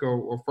Francisco,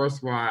 well,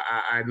 first of all,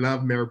 I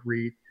love Mayor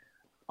Breed.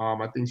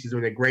 I think she's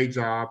doing a great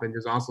job. And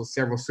there's also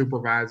several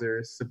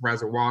supervisors,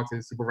 Supervisor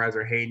Walton,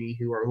 Supervisor Haney,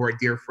 who are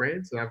dear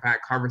friends. And I've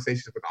had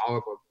conversations with all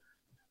of them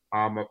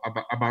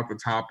about the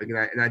topic.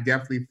 And I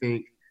definitely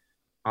think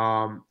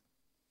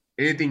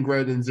anything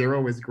greater than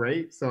zero is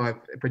great. So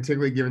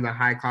particularly given the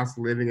high cost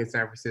of living in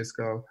San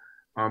Francisco,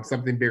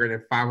 something bigger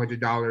than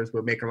 $500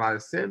 would make a lot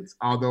of sense.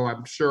 Although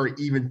I'm sure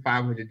even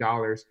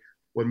 $500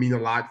 would mean a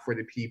lot for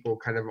the people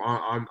kind of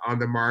on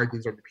the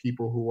margins, or the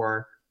people who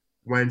are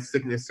one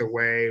sickness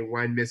away,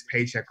 one missed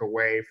paycheck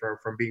away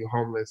from being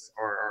homeless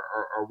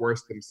or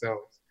worse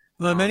themselves.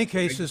 Well, in many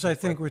cases, I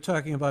think we're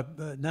talking about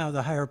now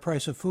the higher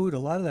price of food. A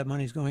lot of that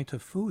money is going to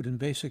food and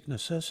basic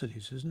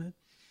necessities, isn't it?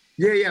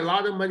 Yeah. A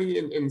lot of money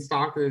in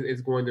Stockton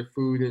is going to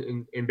food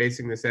and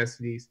basic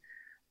necessities.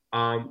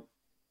 But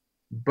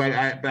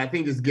I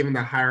think just given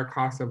the higher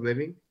cost of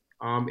living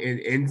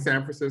in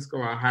San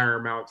Francisco, a higher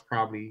amount's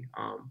probably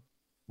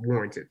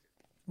warranted.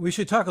 We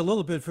should talk a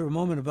little bit for a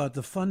moment about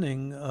the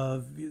funding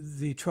of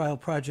the trial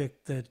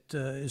project that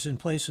is in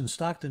place in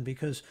Stockton,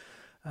 because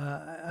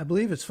I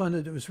believe it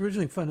was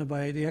originally funded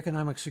by the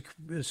Economic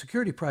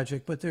Security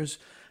Project, but there's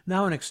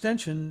now an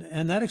extension,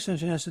 and that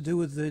extension has to do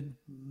with the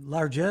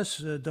largesse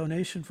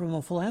donation from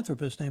a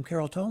philanthropist named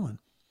Carol Tolan.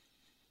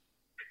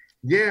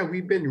 Yeah,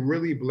 we've been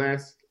really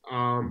blessed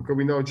because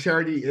we know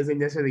charity isn't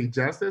necessarily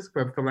justice,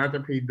 but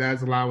philanthropy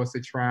does allow us to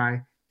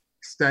try,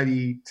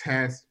 study,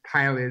 test,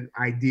 pilot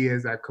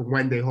ideas that could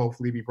one day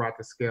hopefully be brought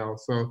to scale.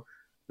 So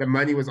the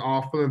money was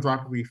all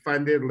philanthropically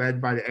funded, led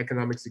by the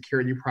Economic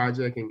Security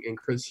Project and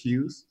Chris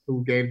Hughes,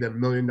 who gave them $1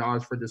 million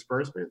for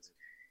disbursements.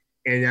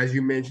 And as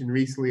you mentioned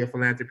recently, a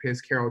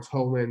philanthropist, Carol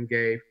Tolan,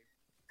 gave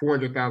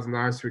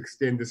 $400,000 to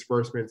extend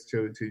disbursements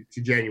to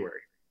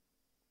January.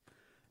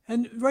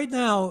 And right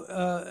now,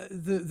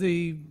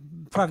 the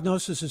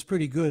prognosis is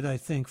pretty good, I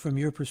think, from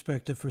your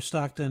perspective for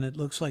Stockton. It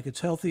looks like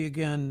it's healthy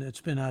again.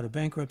 It's been out of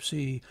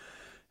bankruptcy,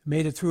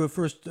 made it through a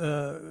first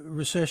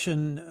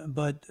recession,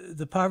 but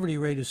the poverty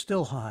rate is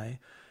still high.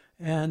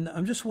 And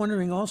I'm just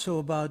wondering also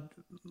about,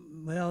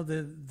 well,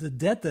 the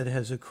debt that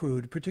has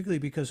accrued, particularly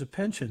because of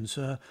pensions.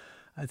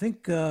 I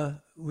think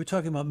we're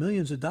talking about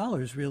millions of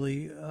dollars,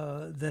 really,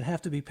 that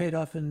have to be paid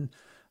off in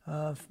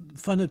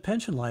funded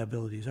pension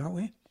liabilities, aren't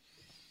we?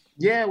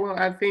 Yeah, well,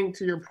 I think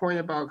to your point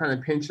about kind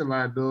of pension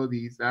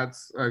liabilities,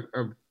 that's a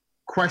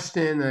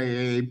question,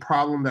 a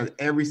problem that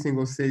every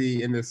single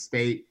city in the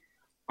state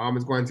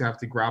is going to have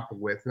to grapple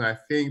with. And I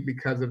think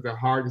because of the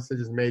hard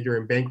decisions made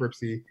during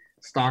bankruptcy,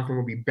 Stockton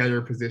will be better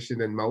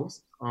positioned than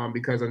most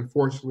because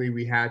unfortunately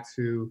we had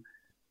to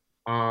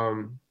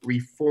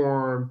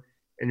reform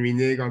and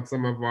renege on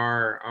some of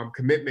our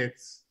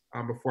commitments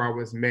before I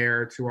was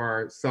mayor to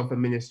our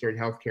self-administered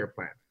healthcare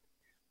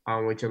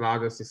plan, which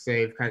allowed us to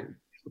save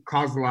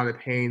caused a lot of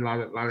pain, a lot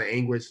of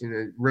anguish, and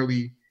it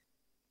really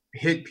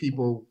hit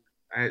people,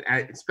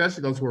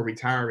 especially those who were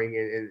retiring.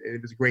 And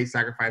it was a great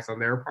sacrifice on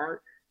their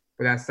part.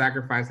 But that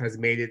sacrifice has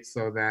made it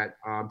so that,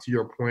 to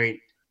your point,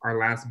 our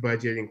last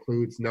budget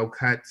includes no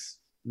cuts,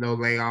 no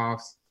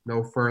layoffs,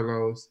 no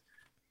furloughs.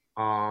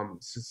 We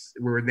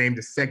were named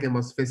the second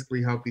most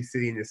fiscally healthy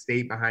city in the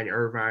state behind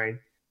Irvine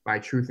by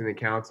Truth in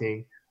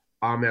Accounting.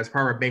 As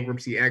part of our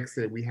bankruptcy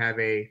exit, we have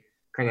a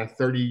kind of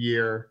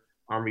 30-year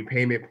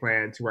repayment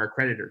plan to our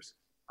creditors.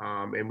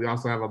 And we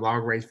also have a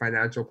long-range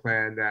financial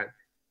plan that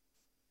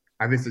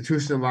I've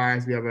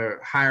institutionalized. We have a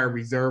higher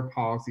reserve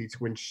policy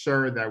to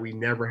ensure that we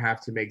never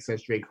have to make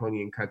such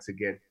draconian cuts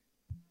again.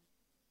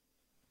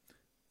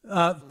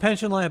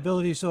 Pension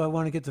liability, so I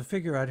want to get the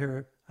figure out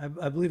here. I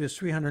believe it's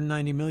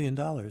 $390 million.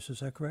 Is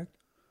that correct?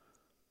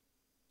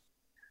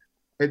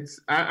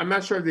 I'm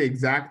not sure of the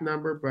exact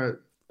number,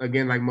 but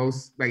again, like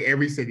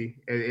every city,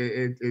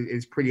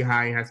 it's pretty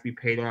high and has to be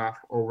paid off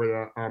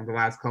over the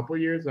last couple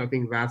of years. And I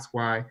think that's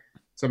why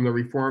some of the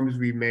reforms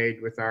we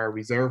made with our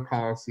reserve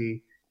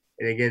policy,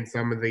 and again,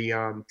 some of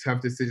the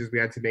tough decisions we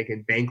had to make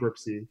in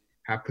bankruptcy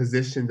have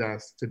positioned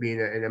us to be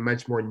in a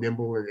much more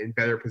nimble and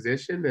better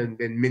position than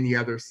many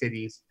other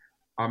cities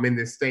in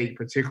this state,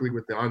 particularly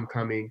with the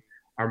oncoming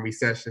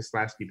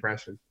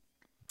recession/depression.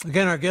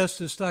 Again, our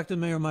guest is Stockton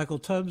Mayor Michael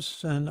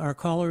Tubbs, and our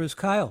caller is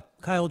Kyle.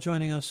 Kyle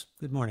joining us.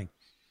 Good morning.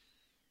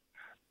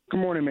 Good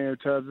morning, Mayor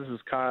Tubbs. This is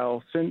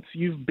Kyle. Since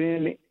you've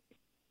been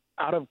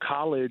out of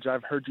college,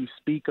 I've heard you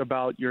speak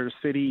about your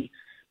city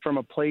from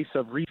a place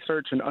of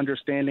research and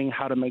understanding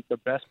how to make the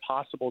best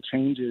possible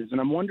changes. And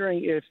I'm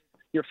wondering if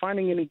you're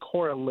finding any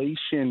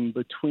correlation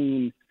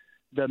between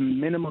the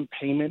minimum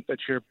payment that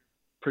you're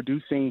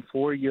producing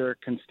for your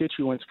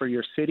constituents for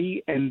your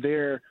city and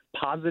their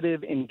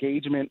positive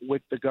engagement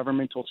with the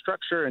governmental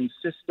structure and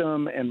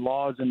system and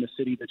laws in the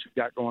city that you've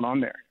got going on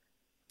there.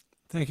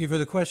 Thank you for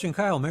the question,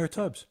 Kyle. Mayor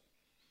Tubbs.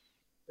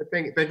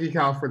 Thank you,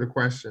 Kyle, for the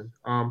question.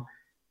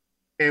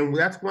 And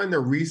that's one of the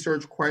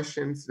research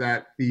questions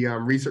that the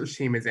research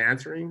team is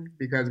answering,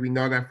 because we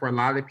know that for a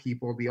lot of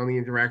people, the only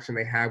interaction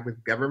they have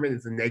with government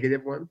is a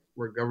negative one,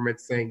 where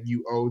government's saying,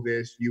 you owe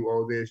this,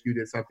 you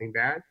did something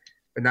bad,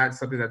 but not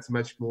something that's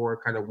much more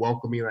kind of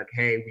welcoming, like,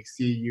 hey, we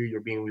see you,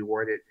 you're being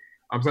rewarded.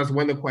 So that's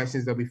one of the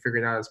questions they'll be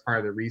figuring out as part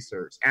of the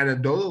research.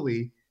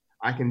 Anecdotally,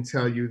 I can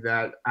tell you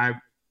that I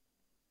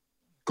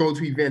go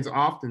to events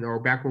often, or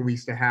back when we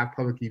used to have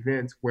public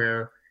events,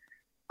 where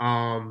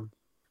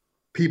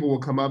people will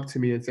come up to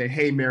me and say,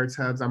 hey, Mayor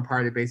Tubbs, I'm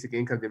part of the Basic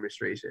Income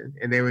Demonstration.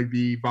 And they would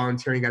be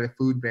volunteering at a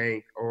food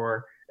bank,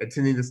 or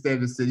attending the State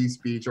of the City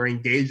speech, or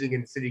engaging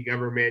in city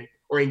government,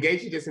 or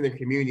engaging just in the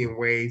community in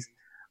ways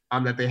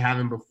that they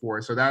haven't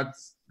before. So that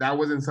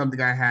wasn't something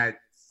I had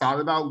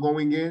thought about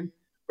going in,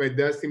 but it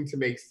does seem to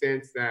make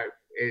sense that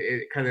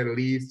it kind of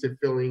leads to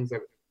feelings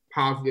of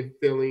positive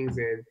feelings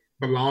and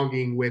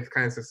belonging with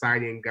kind of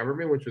society and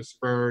government, which would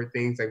spur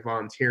things like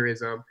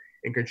volunteerism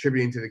and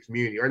contributing to the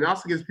community. Or it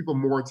also gives people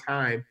more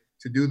time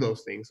to do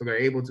those things. So they're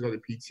able to go to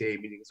PTA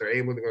meetings, they're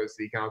able to go to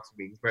city council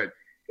meetings. But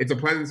it's a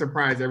pleasant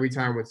surprise every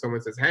time when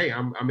someone says, hey,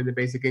 I'm in the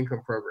basic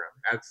income program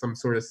at some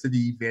sort of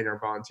city event or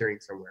volunteering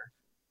somewhere.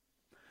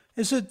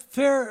 Is it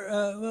fair?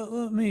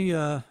 Let me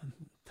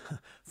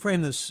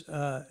frame this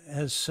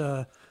as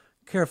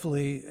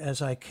carefully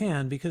as I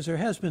can, because there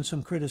has been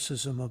some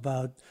criticism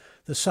about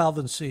the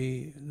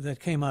solvency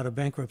that came out of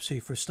bankruptcy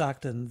for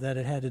Stockton, that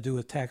it had to do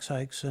with tax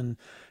hikes and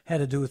had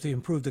to do with the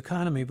improved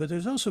economy. But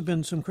there's also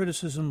been some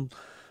criticism,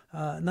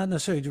 not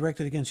necessarily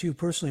directed against you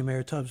personally,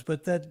 Mayor Tubbs,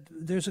 but that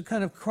there's a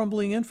kind of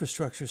crumbling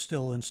infrastructure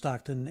still in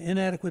Stockton,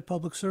 inadequate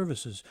public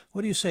services.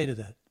 What do you say to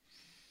that?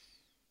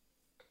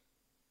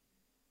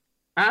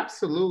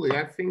 Absolutely.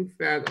 I think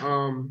that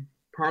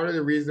part of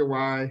the reason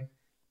why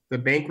the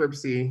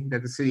bankruptcy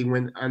that the city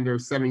went under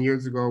 7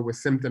 years ago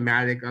was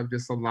symptomatic of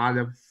just a lot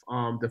of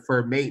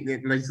deferred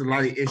maintenance, like just a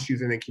lot of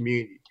issues in the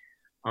community.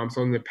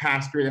 So in the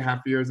past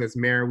 3.5 years as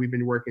mayor, we've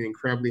been working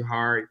incredibly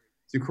hard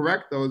to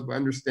correct those, but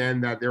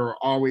understand that there will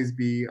always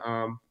be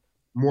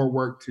more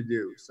work to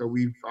do. So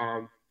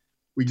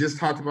we just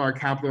talked about our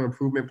capital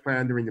improvement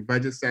plan during the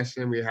budget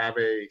session. We have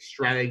a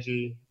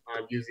strategy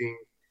using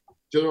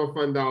general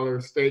fund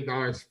dollars, state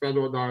dollars,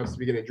 federal dollars to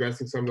begin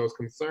addressing some of those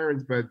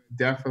concerns, but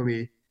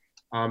definitely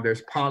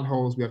there's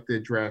potholes we have to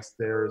address.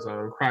 There's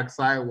cracked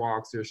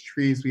sidewalks. There's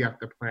trees we have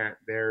to plant.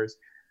 There's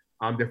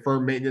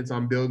deferred maintenance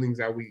on buildings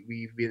that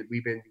we've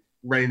been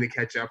ready to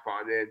catch up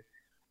on.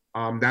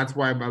 And that's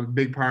why a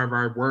big part of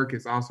our work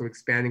is also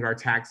expanding our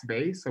tax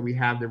base, so we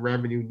have the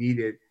revenue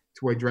needed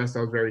to address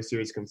those very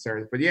serious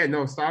concerns. But yeah,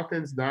 no,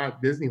 Stockton's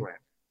not Disneyland.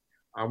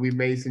 We've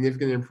made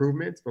significant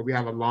improvements, but we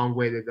have a long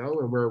way to go,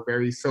 and we're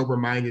very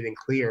sober-minded and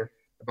clear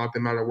about the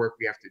amount of work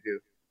we have to do.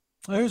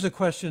 Here's a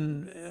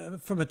question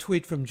from a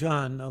tweet from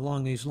John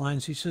along these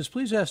lines. He says,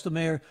 please ask the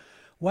mayor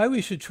why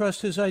we should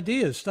trust his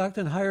ideas.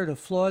 Stockton hired a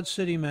flawed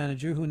city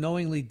manager who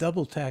knowingly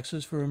doubled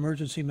taxes for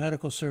emergency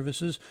medical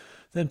services,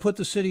 then put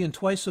the city in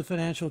twice the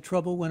financial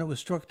trouble when it was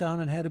struck down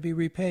and had to be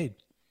repaid.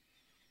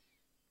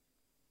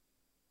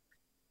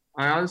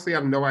 I honestly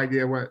have no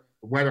idea what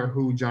or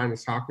who John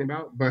is talking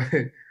about, but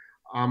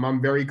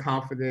I'm very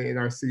confident in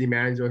our city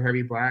manager,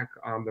 Harry Black,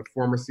 the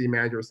former city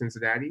manager of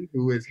Cincinnati,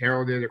 who is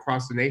heralded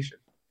across the nation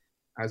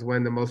as one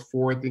of the most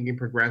forward-thinking,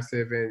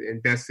 progressive,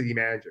 and best city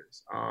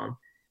managers.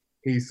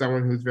 He's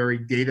someone who's very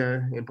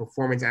data and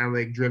performance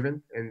analytic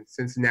driven. And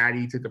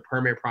Cincinnati took the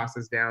permit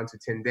process down to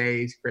 10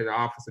 days, created an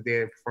Office of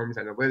Data and Performance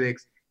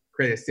Analytics,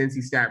 created a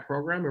Cincy Stat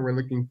program, and we're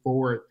looking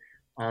forward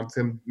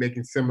to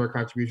making similar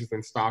contributions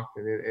in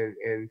Stockton.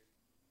 And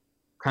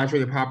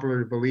contrary to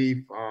popular belief,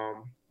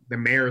 the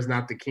mayor is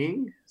not the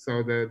king.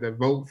 So the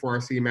vote for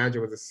our city manager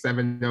was a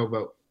 7-0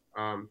 vote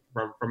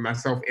from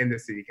myself and the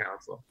city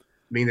council,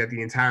 meaning that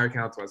the entire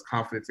council has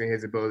confidence in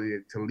his ability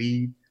to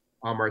lead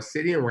our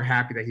city, and we're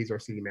happy that he's our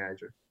city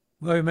manager.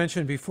 Well, you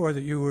mentioned before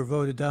that you were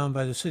voted down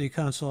by the city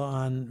council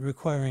on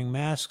requiring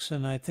masks,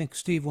 and I think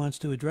Steve wants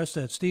to address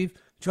that. Steve,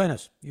 join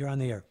us. You're on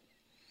the air.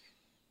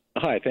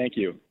 Hi, thank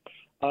you.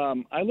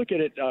 I look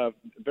at it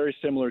very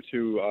similar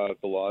to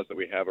the laws that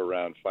we have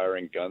around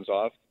firing guns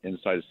off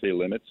inside the city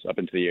limits up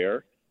into the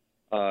air.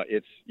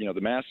 The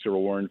masks are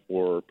worn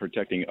for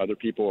protecting other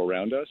people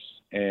around us,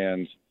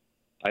 and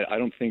I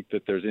don't think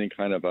that there's any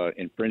kind of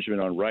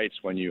infringement on rights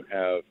when you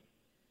have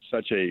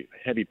such a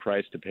heavy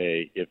price to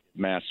pay if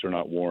masks are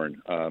not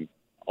worn,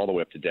 all the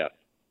way up to death.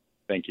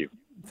 Thank you.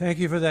 Thank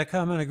you for that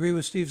comment. Agree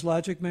with Steve's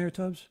logic, Mayor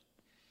Tubbs?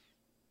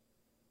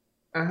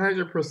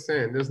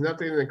 100%. There's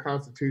nothing in the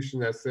Constitution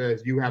that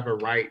says you have a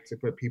right to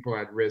put people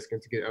at risk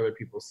and to get other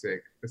people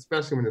sick,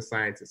 especially when the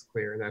science is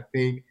clear. And I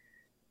think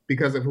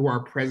because of who our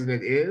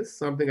president is,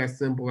 something as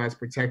simple as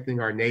protecting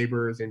our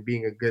neighbors and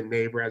being a good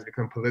neighbor has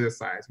become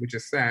politicized, which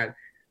is sad.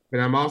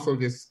 But I'm also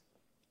just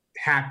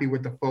happy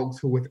with the folks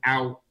who,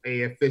 without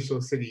a official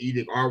city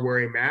edict, are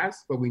wearing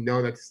masks. But we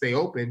know that to stay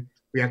open,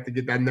 we have to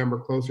get that number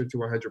closer to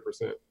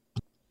 100%.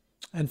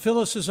 And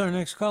Phyllis is our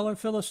next caller.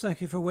 Phyllis,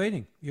 thank you for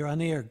waiting. You're on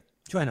the air.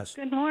 Join us.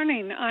 Good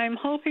morning. I'm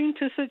hoping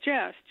to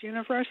suggest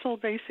universal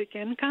basic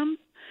income,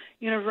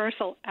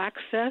 universal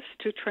access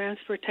to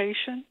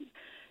transportation,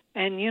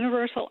 and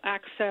universal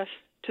access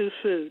to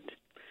food.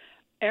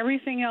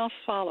 Everything else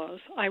follows.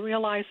 I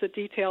realize the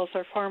details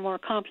are far more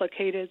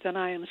complicated than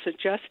I am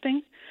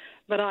suggesting,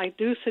 but I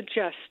do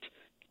suggest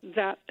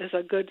that is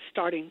a good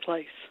starting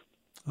place.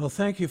 Well,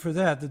 thank you for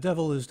that. The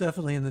devil is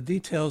definitely in the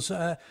details.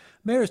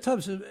 Mayor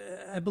Tubbs,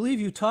 I believe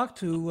you talked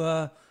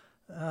to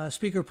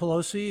Speaker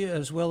Pelosi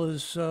as well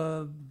as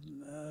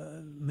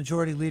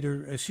Minority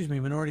Leader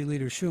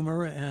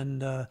Schumer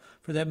and,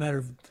 for that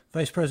matter,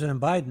 Vice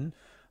President Biden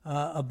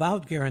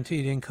about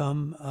guaranteed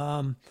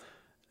income.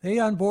 They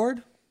on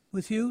board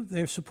with you?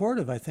 They're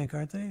supportive, I think,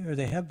 aren't they? Or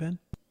they have been.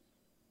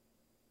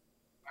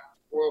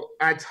 Well,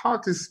 I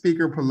talked to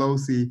Speaker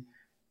Pelosi,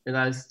 and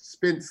I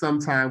spent some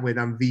time with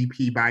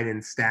VP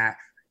Biden's staff.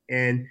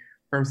 And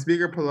from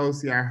Speaker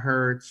Pelosi, I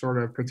heard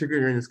sort of,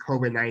 particularly during this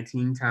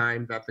COVID-19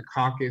 time, that the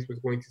caucus was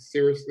going to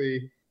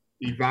seriously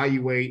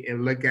evaluate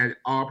and look at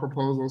all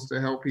proposals to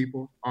help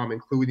people,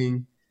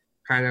 including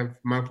kind of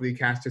monthly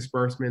cash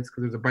disbursements,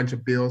 because there's a bunch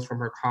of bills from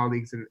her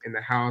colleagues in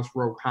the House,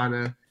 Ro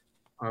Khanna,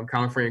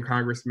 California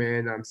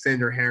Congressman,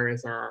 Senator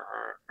Harris, our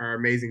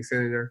amazing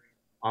senator,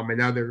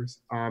 and others.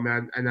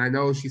 And I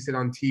know she said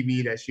on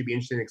TV that she'd be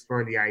interested in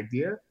exploring the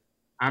idea.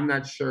 I'm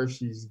not sure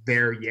she's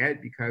there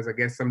yet, because I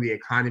guess some of the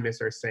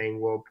economists are saying,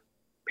 well,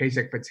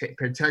 paycheck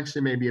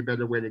protection may be a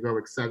better way to go,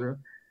 et cetera.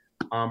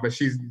 But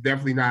she's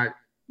definitely not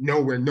no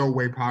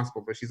way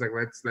possible. But she's like,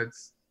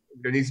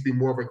 there needs to be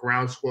more of a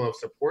groundswell of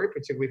support,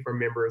 particularly for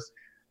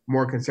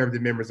more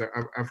conservative members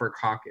of her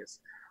caucus.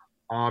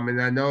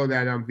 And I know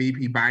that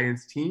VP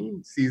Biden's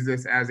team sees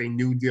this as a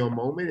New Deal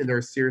moment, and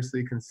they're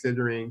seriously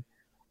considering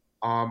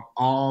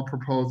all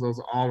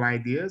proposals, all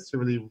ideas to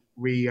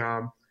really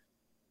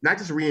not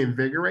just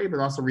reinvigorate, but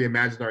also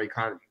reimagine our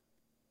economy.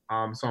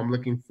 So I'm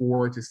looking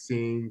forward to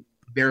seeing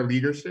their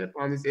leadership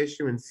on this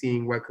issue and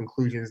seeing what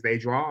conclusions they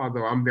draw,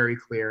 although I'm very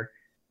clear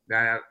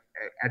that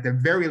at the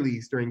very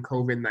least during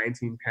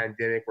COVID-19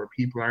 pandemic, where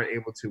people aren't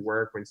able to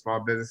work, when small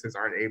businesses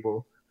aren't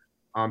able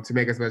to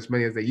make as much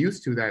money as they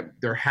used to, that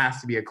there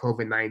has to be a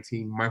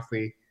COVID-19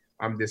 monthly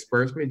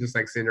disbursement, just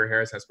like Senator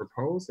Harris has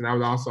proposed. And I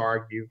would also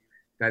argue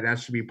that that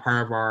should be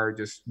part of our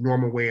just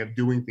normal way of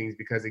doing things,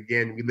 because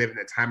again, we live in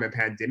a time of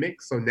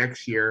pandemic. So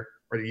next year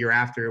or the year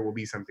after, it will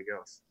be something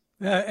else.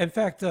 In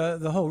fact,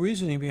 the whole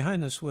reasoning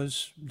behind this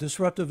was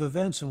disruptive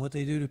events and what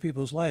they do to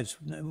people's lives,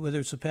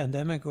 whether it's a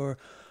pandemic or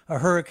a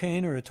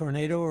hurricane or a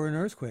tornado or an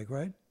earthquake,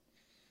 right?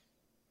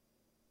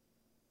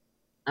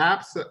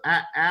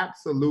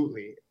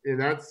 Absolutely.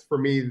 And that's, for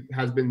me,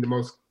 has been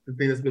the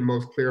thing that's been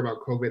most clear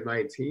about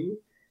COVID-19,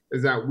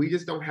 is that we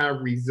just don't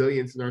have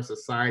resilience in our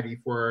society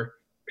for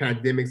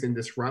pandemics and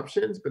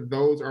disruptions, but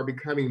those are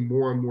becoming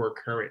more and more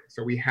current.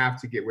 So we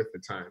have to get with the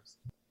times.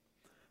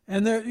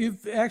 And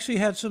you've actually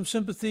had some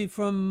sympathy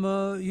from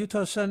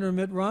Utah Senator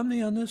Mitt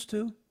Romney on this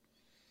too?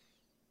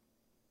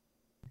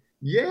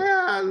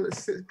 Yeah,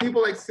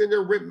 people like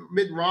Senator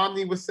Mitt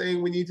Romney was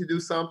saying we need to do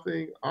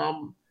something.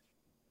 And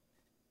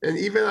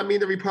even,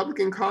 the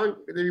Republican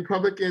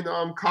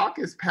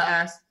caucus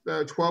passed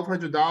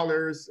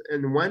 $1,200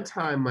 in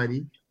one-time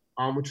money,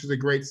 which is a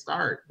great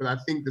start. But I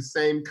think the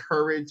same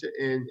courage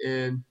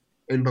and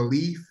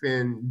belief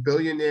in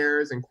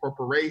billionaires and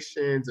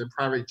corporations and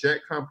private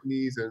jet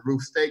companies and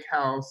Roof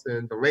Steakhouse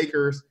and the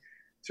Lakers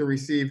to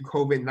receive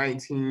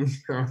COVID-19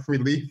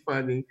 relief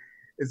funding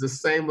is the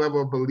same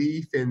level of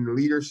belief and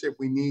leadership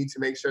we need to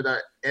make sure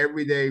that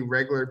everyday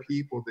regular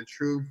people, the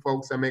true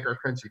folks that make our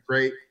country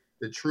great,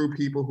 the true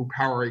people who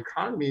power our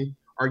economy,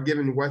 are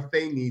given what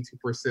they need to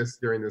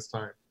persist during this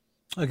time.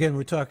 Again,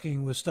 we're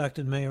talking with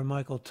Stockton Mayor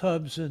Michael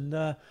Tubbs,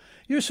 and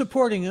you're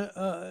supporting,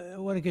 I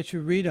want to get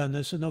your read on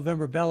this, a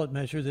November ballot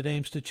measure that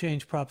aims to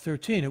change Prop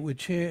 13. It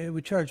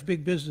would charge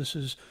big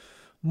businesses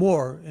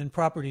more in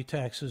property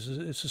taxes.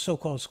 It's the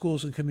so-called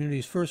Schools and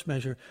Communities First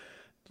measure.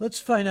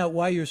 Let's find out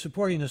why you're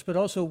supporting this, but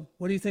also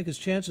what do you think its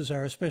chances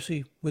are,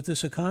 especially with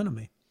this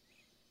economy?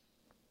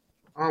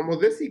 Well,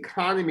 this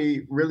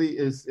economy really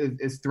is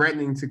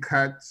threatening to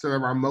cut sort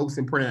of our most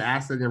important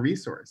asset and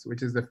resource,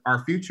 which is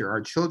our future,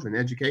 our children,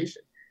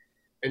 education.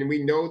 And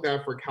we know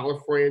that for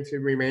California to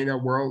remain a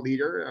world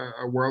leader,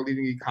 a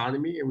world-leading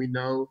economy, and we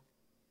know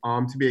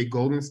to be a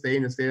golden state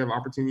and a state of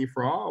opportunity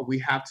for all, we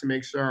have to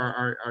make sure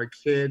our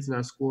kids and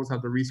our schools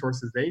have the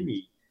resources they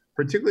need,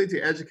 particularly to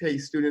educate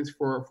students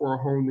for a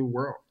whole new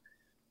world.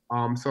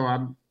 So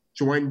I'm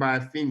joined by, I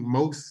think,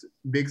 most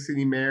big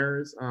city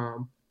mayors,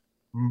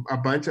 a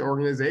bunch of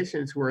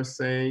organizations who are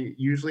saying,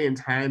 usually in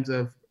times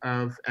of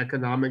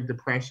economic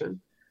depression,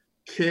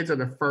 kids are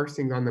the first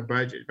things on the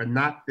budget, but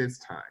not this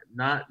time.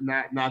 Not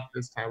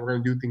this time. We're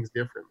going to do things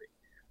differently.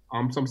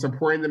 So I'm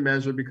supporting the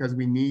measure because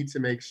we need to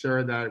make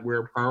sure that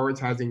we're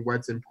prioritizing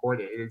what's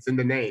important. It's in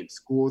the name,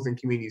 schools and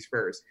communities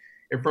first.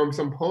 And from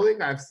some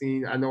polling I've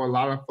seen, I know a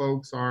lot of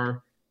folks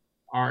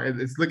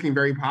it's looking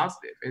very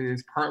positive. And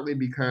it's partly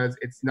because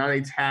it's not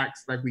a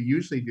tax like we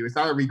usually do. It's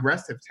not a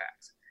regressive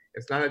tax.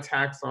 It's not a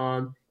tax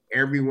on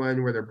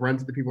everyone, where the brunt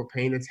of the people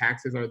paying the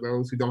taxes are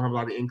those who don't have a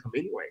lot of income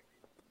anyway.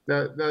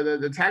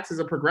 The tax is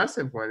a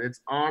progressive one. It's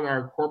on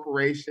our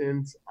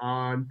corporations,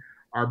 on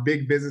our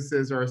big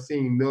businesses are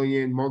seeing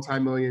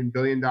multi-million,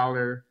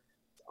 billion-dollar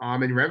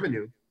in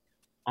revenue,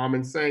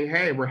 and saying,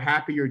 hey, we're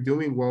happy you're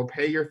doing well,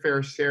 pay your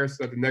fair share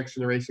so that the next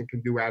generation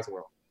can do as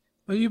well.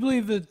 Well, you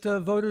believe that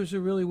voters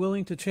are really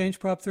willing to change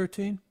Prop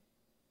 13?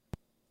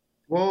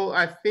 Well,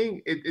 I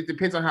think it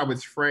depends on how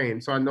it's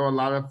framed. So I know a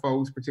lot of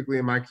folks, particularly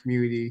in my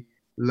community,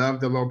 love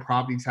the low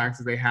property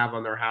taxes they have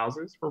on their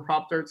houses for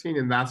Prop 13,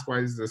 and that's why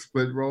this is a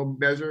split roll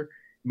measure,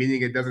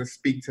 meaning it doesn't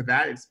speak to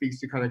that. It speaks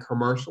to kind of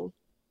commercial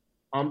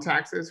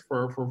taxes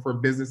for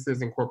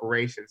businesses and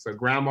corporations. So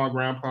grandma,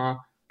 grandpa,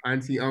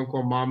 auntie,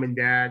 uncle, mom, and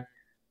dad,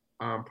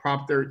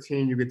 Prop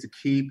 13, you get to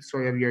keep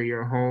sort of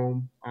your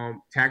home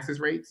taxes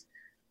rates.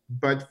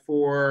 But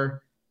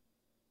for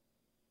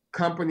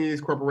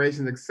companies,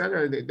 corporations, et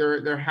cetera,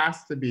 there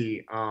has to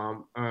be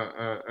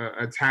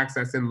a tax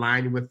that's in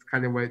line with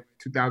kind of what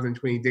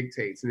 2020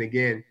 dictates. And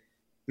again,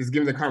 just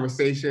given the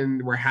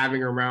conversation we're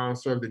having around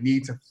sort of the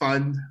need to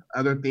fund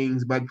other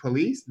things but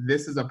police,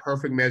 this is a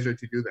perfect measure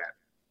to do that.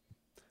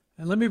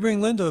 And let me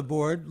bring Linda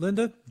aboard.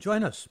 Linda,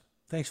 join us.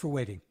 Thanks for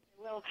waiting.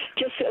 Well,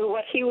 just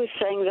what he was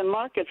saying, the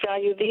market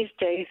value these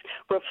days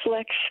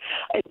reflects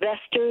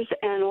investors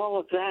and all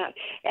of that.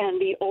 And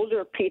the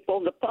older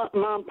people, the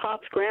mom,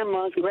 pops,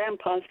 grandmas,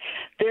 grandpas,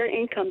 their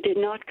income did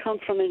not come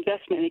from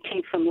investment. It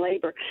came from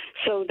labor.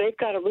 So they've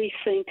got to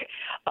rethink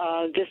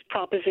this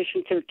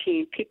Proposition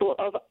 13. People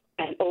of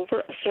and over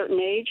a certain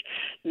age,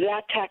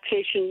 that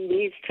taxation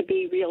needs to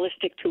be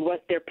realistic to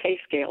what their pay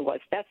scale was.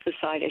 That's the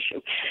side issue.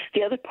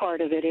 The other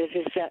part of it is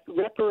that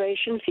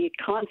reparations, the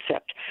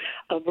concept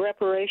of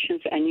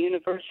reparations and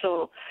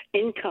universal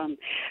income,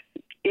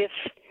 if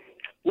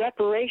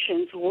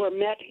reparations were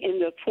met in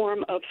the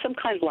form of some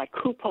kind of like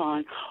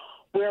coupon,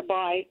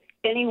 whereby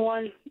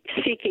anyone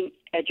seeking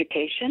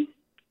education,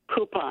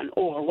 coupon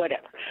or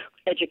whatever,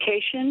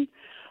 education,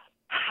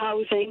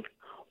 housing,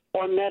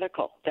 or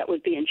medical. That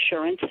would be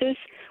insurances.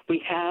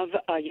 We have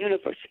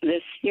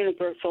this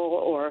universal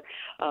or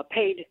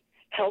paid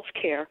health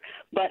care,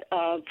 but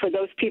for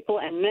those people,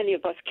 and many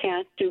of us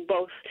can't do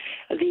both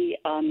the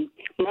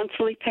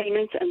monthly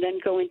payments and then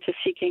go into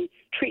seeking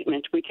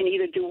treatment. We can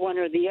either do one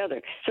or the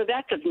other. So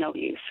that's of no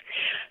use.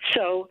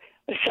 So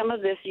some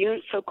of this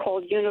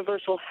so-called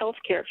universal health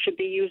care should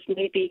be used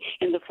maybe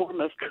in the form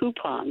of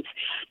coupons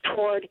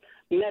toward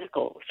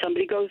medical.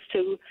 Somebody goes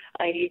to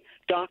a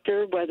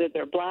doctor, whether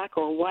they're black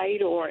or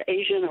white or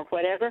Asian or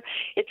whatever,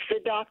 it's the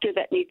doctor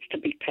that needs to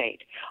be paid.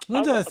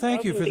 Linda,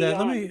 thank you for that.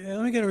 Let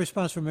me get a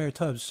response from Mayor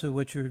Tubbs to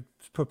what you're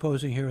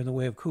proposing here in the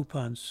way of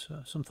coupons.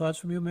 Some thoughts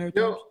from you, Mayor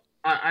Tubbs?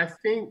 I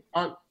think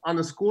on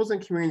the schools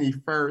and community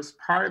first,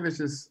 part of it's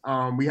just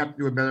we have to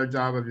do a better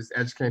job of just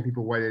educating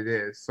people what it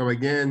is. So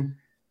again,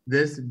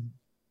 this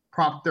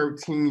Prop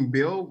 13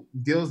 bill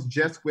deals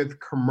just with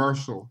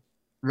commercial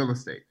real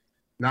estate,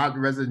 not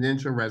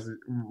residential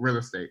real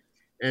estate.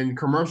 And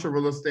commercial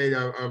real estate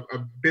of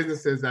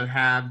businesses that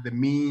have the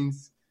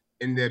means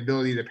and the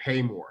ability to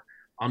pay more.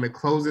 It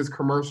closes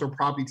commercial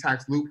property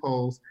tax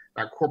loopholes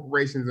that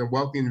corporations and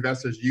wealthy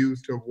investors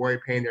use to avoid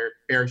paying their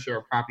fair share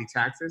of property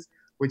taxes,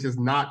 which is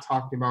not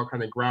talking about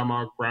kind of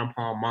grandma,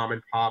 grandpa, mom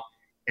and pop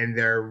and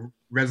their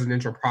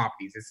residential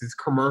properties. This is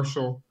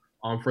commercial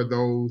for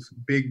those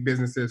big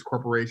businesses,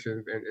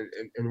 corporations,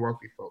 and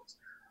wealthy folks.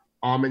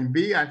 And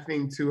B, I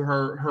think to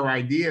her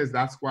ideas,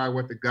 that's why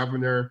what the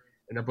governor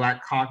and the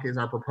Black Caucus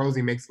are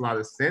proposing makes a lot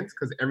of sense,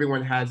 because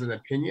everyone has an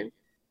opinion,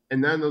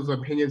 and none of those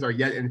opinions are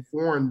yet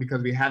informed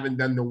because we haven't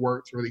done the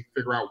work to really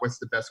figure out what's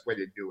the best way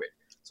to do it.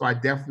 So I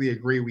definitely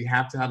agree. We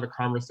have to have a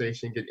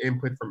conversation, get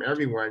input from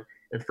everyone,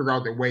 and figure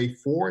out the way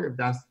forward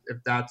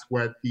if that's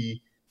what the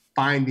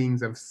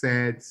findings of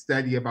said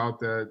study about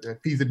the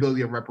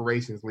feasibility of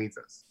reparations leads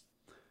us.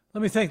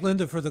 Let me thank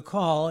Linda for the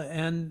call.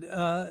 And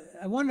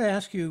I wanted to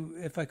ask you,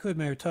 if I could,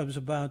 Mayor Tubbs,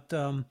 about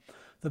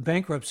the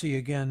bankruptcy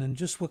again, and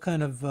just what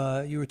kind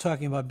of, you were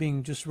talking about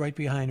being just right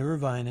behind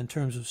Irvine in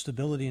terms of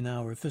stability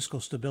now, or fiscal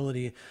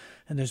stability.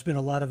 And there's been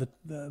a lot of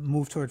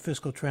move toward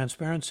fiscal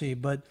transparency.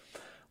 But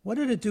what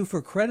did it do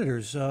for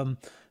creditors?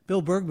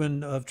 Bill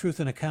Bergman of Truth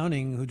in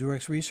Accounting, who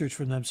directs research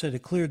for them, said it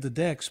cleared the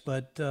decks.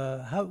 But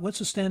what's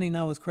the standing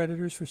now with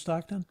creditors for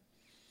Stockton?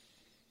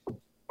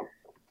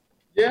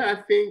 Yeah,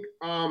 I think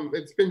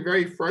it's been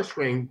very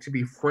frustrating, to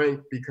be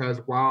frank, because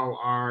while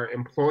our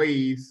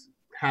employees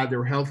had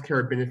their health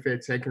care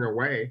benefit taken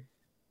away,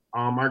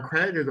 our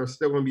creditors are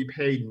still going to be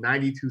paid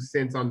 92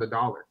 cents on the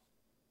dollar.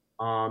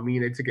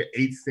 Meaning they took an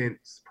 8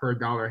 cents per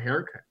dollar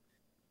haircut,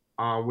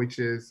 which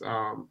is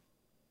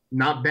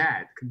not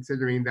bad,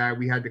 considering that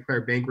we had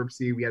declared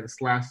bankruptcy, we had to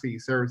slash city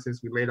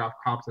services, we laid off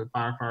cops and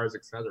firefighters,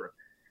 et cetera.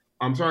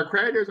 So our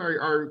creditors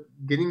are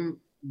getting,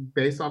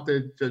 based off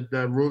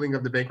the ruling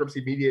of the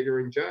bankruptcy mediator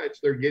and judge,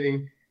 they're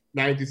getting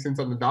 92 cents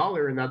on the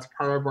dollar, and that's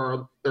part of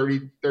our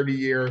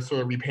 30-year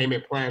sort of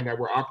repayment plan that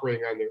we're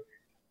operating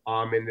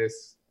under in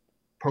this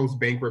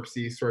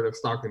post-bankruptcy sort of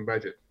Stockton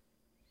budget.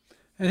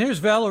 And here's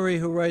Valerie,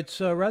 who writes,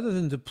 rather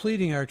than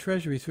depleting our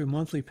treasury through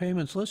monthly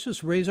payments, let's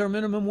just raise our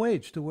minimum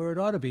wage to where it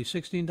ought to be,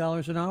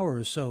 $16 an hour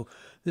or so.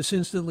 This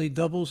instantly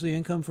doubles the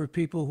income for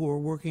people who are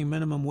working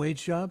minimum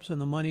wage jobs, and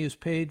the money is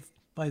paid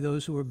by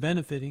those who are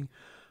benefiting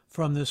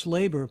from this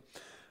labor.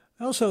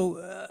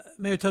 Also,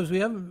 Mayor Tubbs,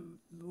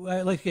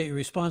 I'd like to get your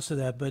response to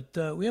that,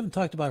 but we haven't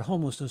talked about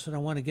homelessness, and I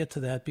want to get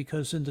to that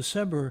because in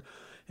December,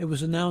 it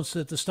was announced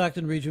that the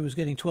Stockton region was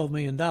getting $12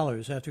 million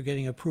after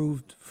getting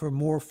approved for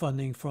more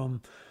funding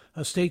from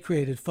a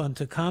state-created fund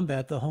to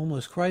combat the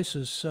homeless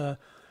crisis.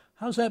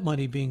 How's that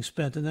money being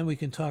spent? And then we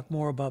can talk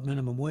more about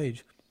minimum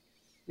wage.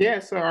 Yeah,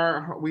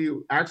 so we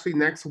actually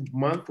next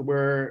month,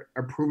 we're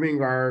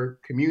approving our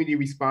community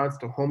response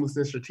to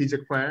homelessness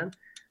strategic plan,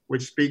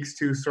 which speaks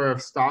to sort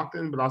of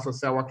Stockton, but also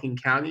San Joaquin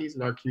counties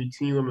and our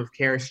continuum of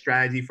care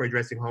strategy for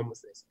addressing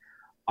homelessness.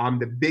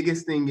 The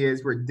biggest thing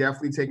is we're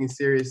definitely taking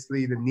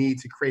seriously the need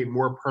to create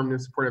more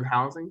permanent supportive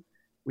housing.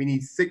 We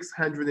need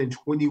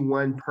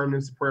 621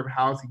 permanent supportive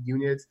housing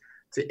units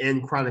to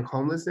end chronic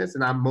homelessness,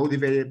 and I'm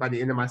motivated by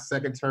the end of my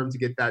second term to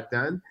get that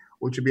done,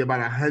 which would be about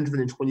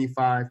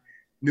 125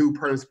 new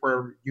permanent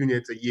supportive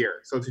units a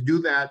year. So to do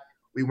that,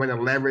 we want to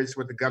leverage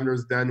what the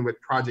governor's done with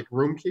Project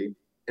Roomkey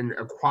and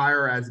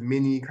acquire as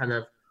many kind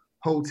of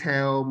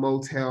hotel,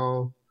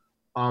 motel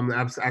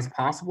as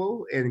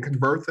possible and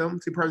convert them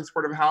to permanent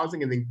supportive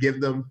housing and then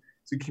give them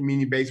to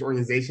community-based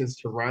organizations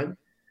to run.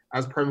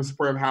 As permanent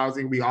supportive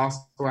housing, we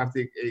also have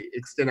to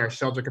extend our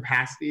shelter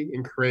capacity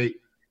and create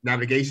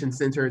navigation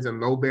centers and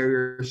low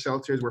barrier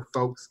shelters where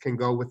folks can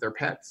go with their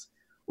pets.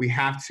 We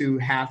have to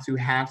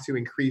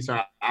increase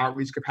our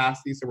outreach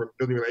capacity, so we're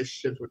building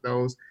relationships with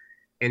those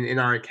in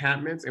our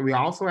encampments. And we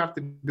also have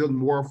to build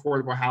more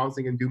affordable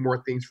housing and do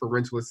more things for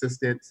rental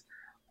assistance,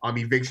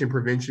 eviction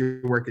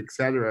prevention work, et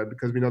cetera,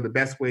 because we know the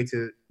best way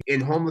to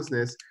end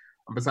homelessness,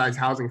 besides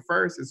housing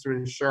first, is to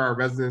ensure our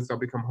residents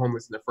don't become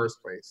homeless in the first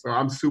place. So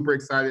I'm super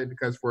excited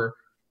because for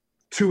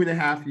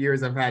 2.5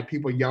 years, I've had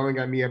people yelling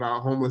at me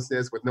about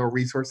homelessness with no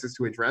resources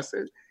to address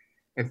it.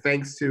 And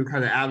thanks to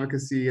kind of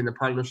advocacy and the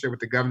partnership with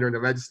the governor and the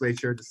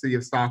legislature, the city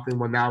of Stockton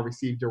will now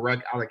receive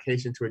direct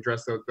allocation to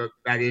address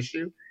that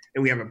issue.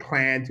 And we have a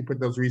plan to put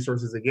those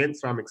resources again.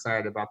 So I'm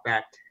excited about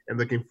that and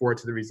looking forward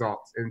to the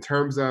results. In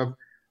terms of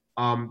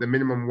the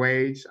minimum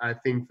wage, I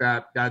think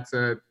I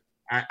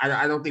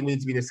don't think we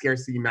need to be in a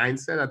scarcity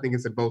mindset. I think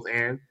it's a both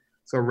and.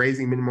 So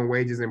raising minimum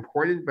wage is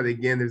important. But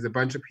again, there's a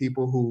bunch of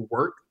people who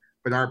work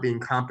but aren't being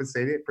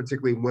compensated,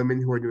 particularly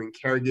women who are doing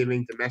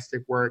caregiving,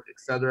 domestic work, et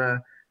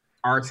cetera.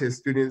 Artists,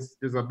 students,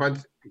 there's a bunch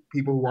of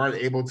people who aren't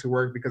able to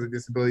work because of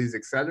disabilities,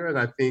 et cetera. And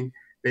I think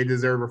they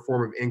deserve a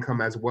form of income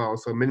as well.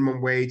 So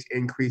minimum wage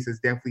increase is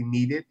definitely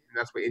needed. And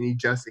that's what any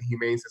just and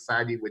humane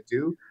society would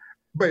do.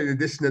 But in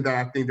addition to that,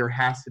 I think there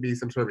has to be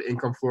some sort of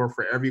income floor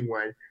for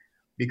everyone,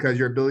 because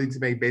your ability to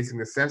make basic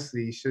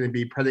necessities shouldn't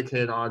be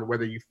predicated on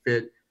whether you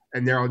fit a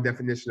narrow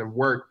definition of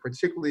work,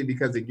 particularly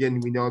because, again,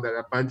 we know that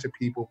a bunch of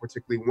people,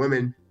 particularly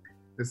women,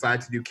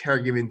 decide to do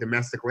caregiving,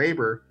 domestic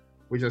labor,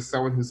 which is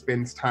someone who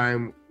spends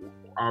time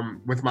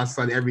with my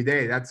son every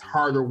day. That's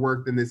harder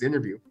work than this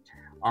interview,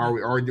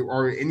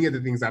 or any of the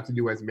things I have to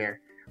do as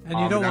mayor. And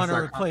you don't want to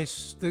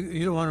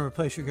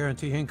replace your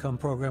guaranteed income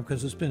program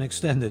because it's been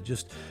extended.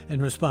 Just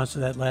in response to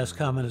that last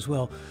comment as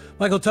well,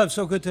 Michael Tubbs,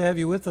 so good to have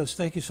you with us.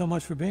 Thank you so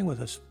much for being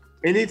with us.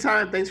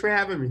 Anytime. Thanks for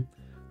having me.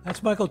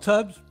 That's Michael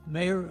Tubbs,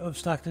 Mayor of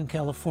Stockton,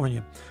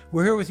 California.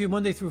 We're here with you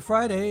Monday through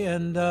Friday,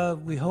 and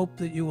we hope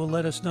that you will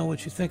let us know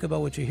what you think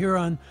about what you hear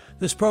on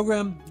this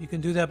program. You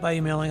can do that by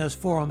emailing us,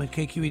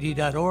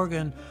 forum@kqed.org,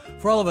 and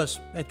for all of us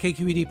at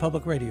KQED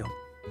Public Radio,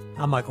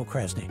 I'm Michael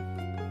Krasny.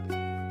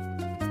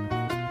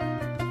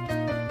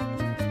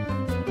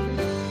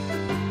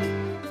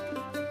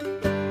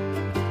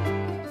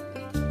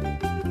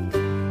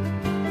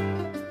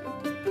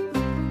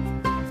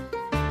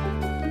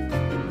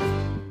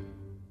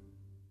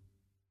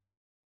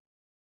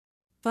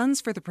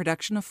 Funds for the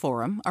production of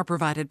Forum are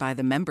provided by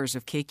the members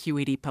of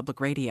KQED Public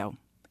Radio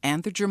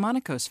and the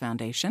Germanicos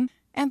Foundation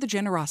and the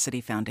Generosity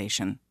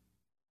Foundation.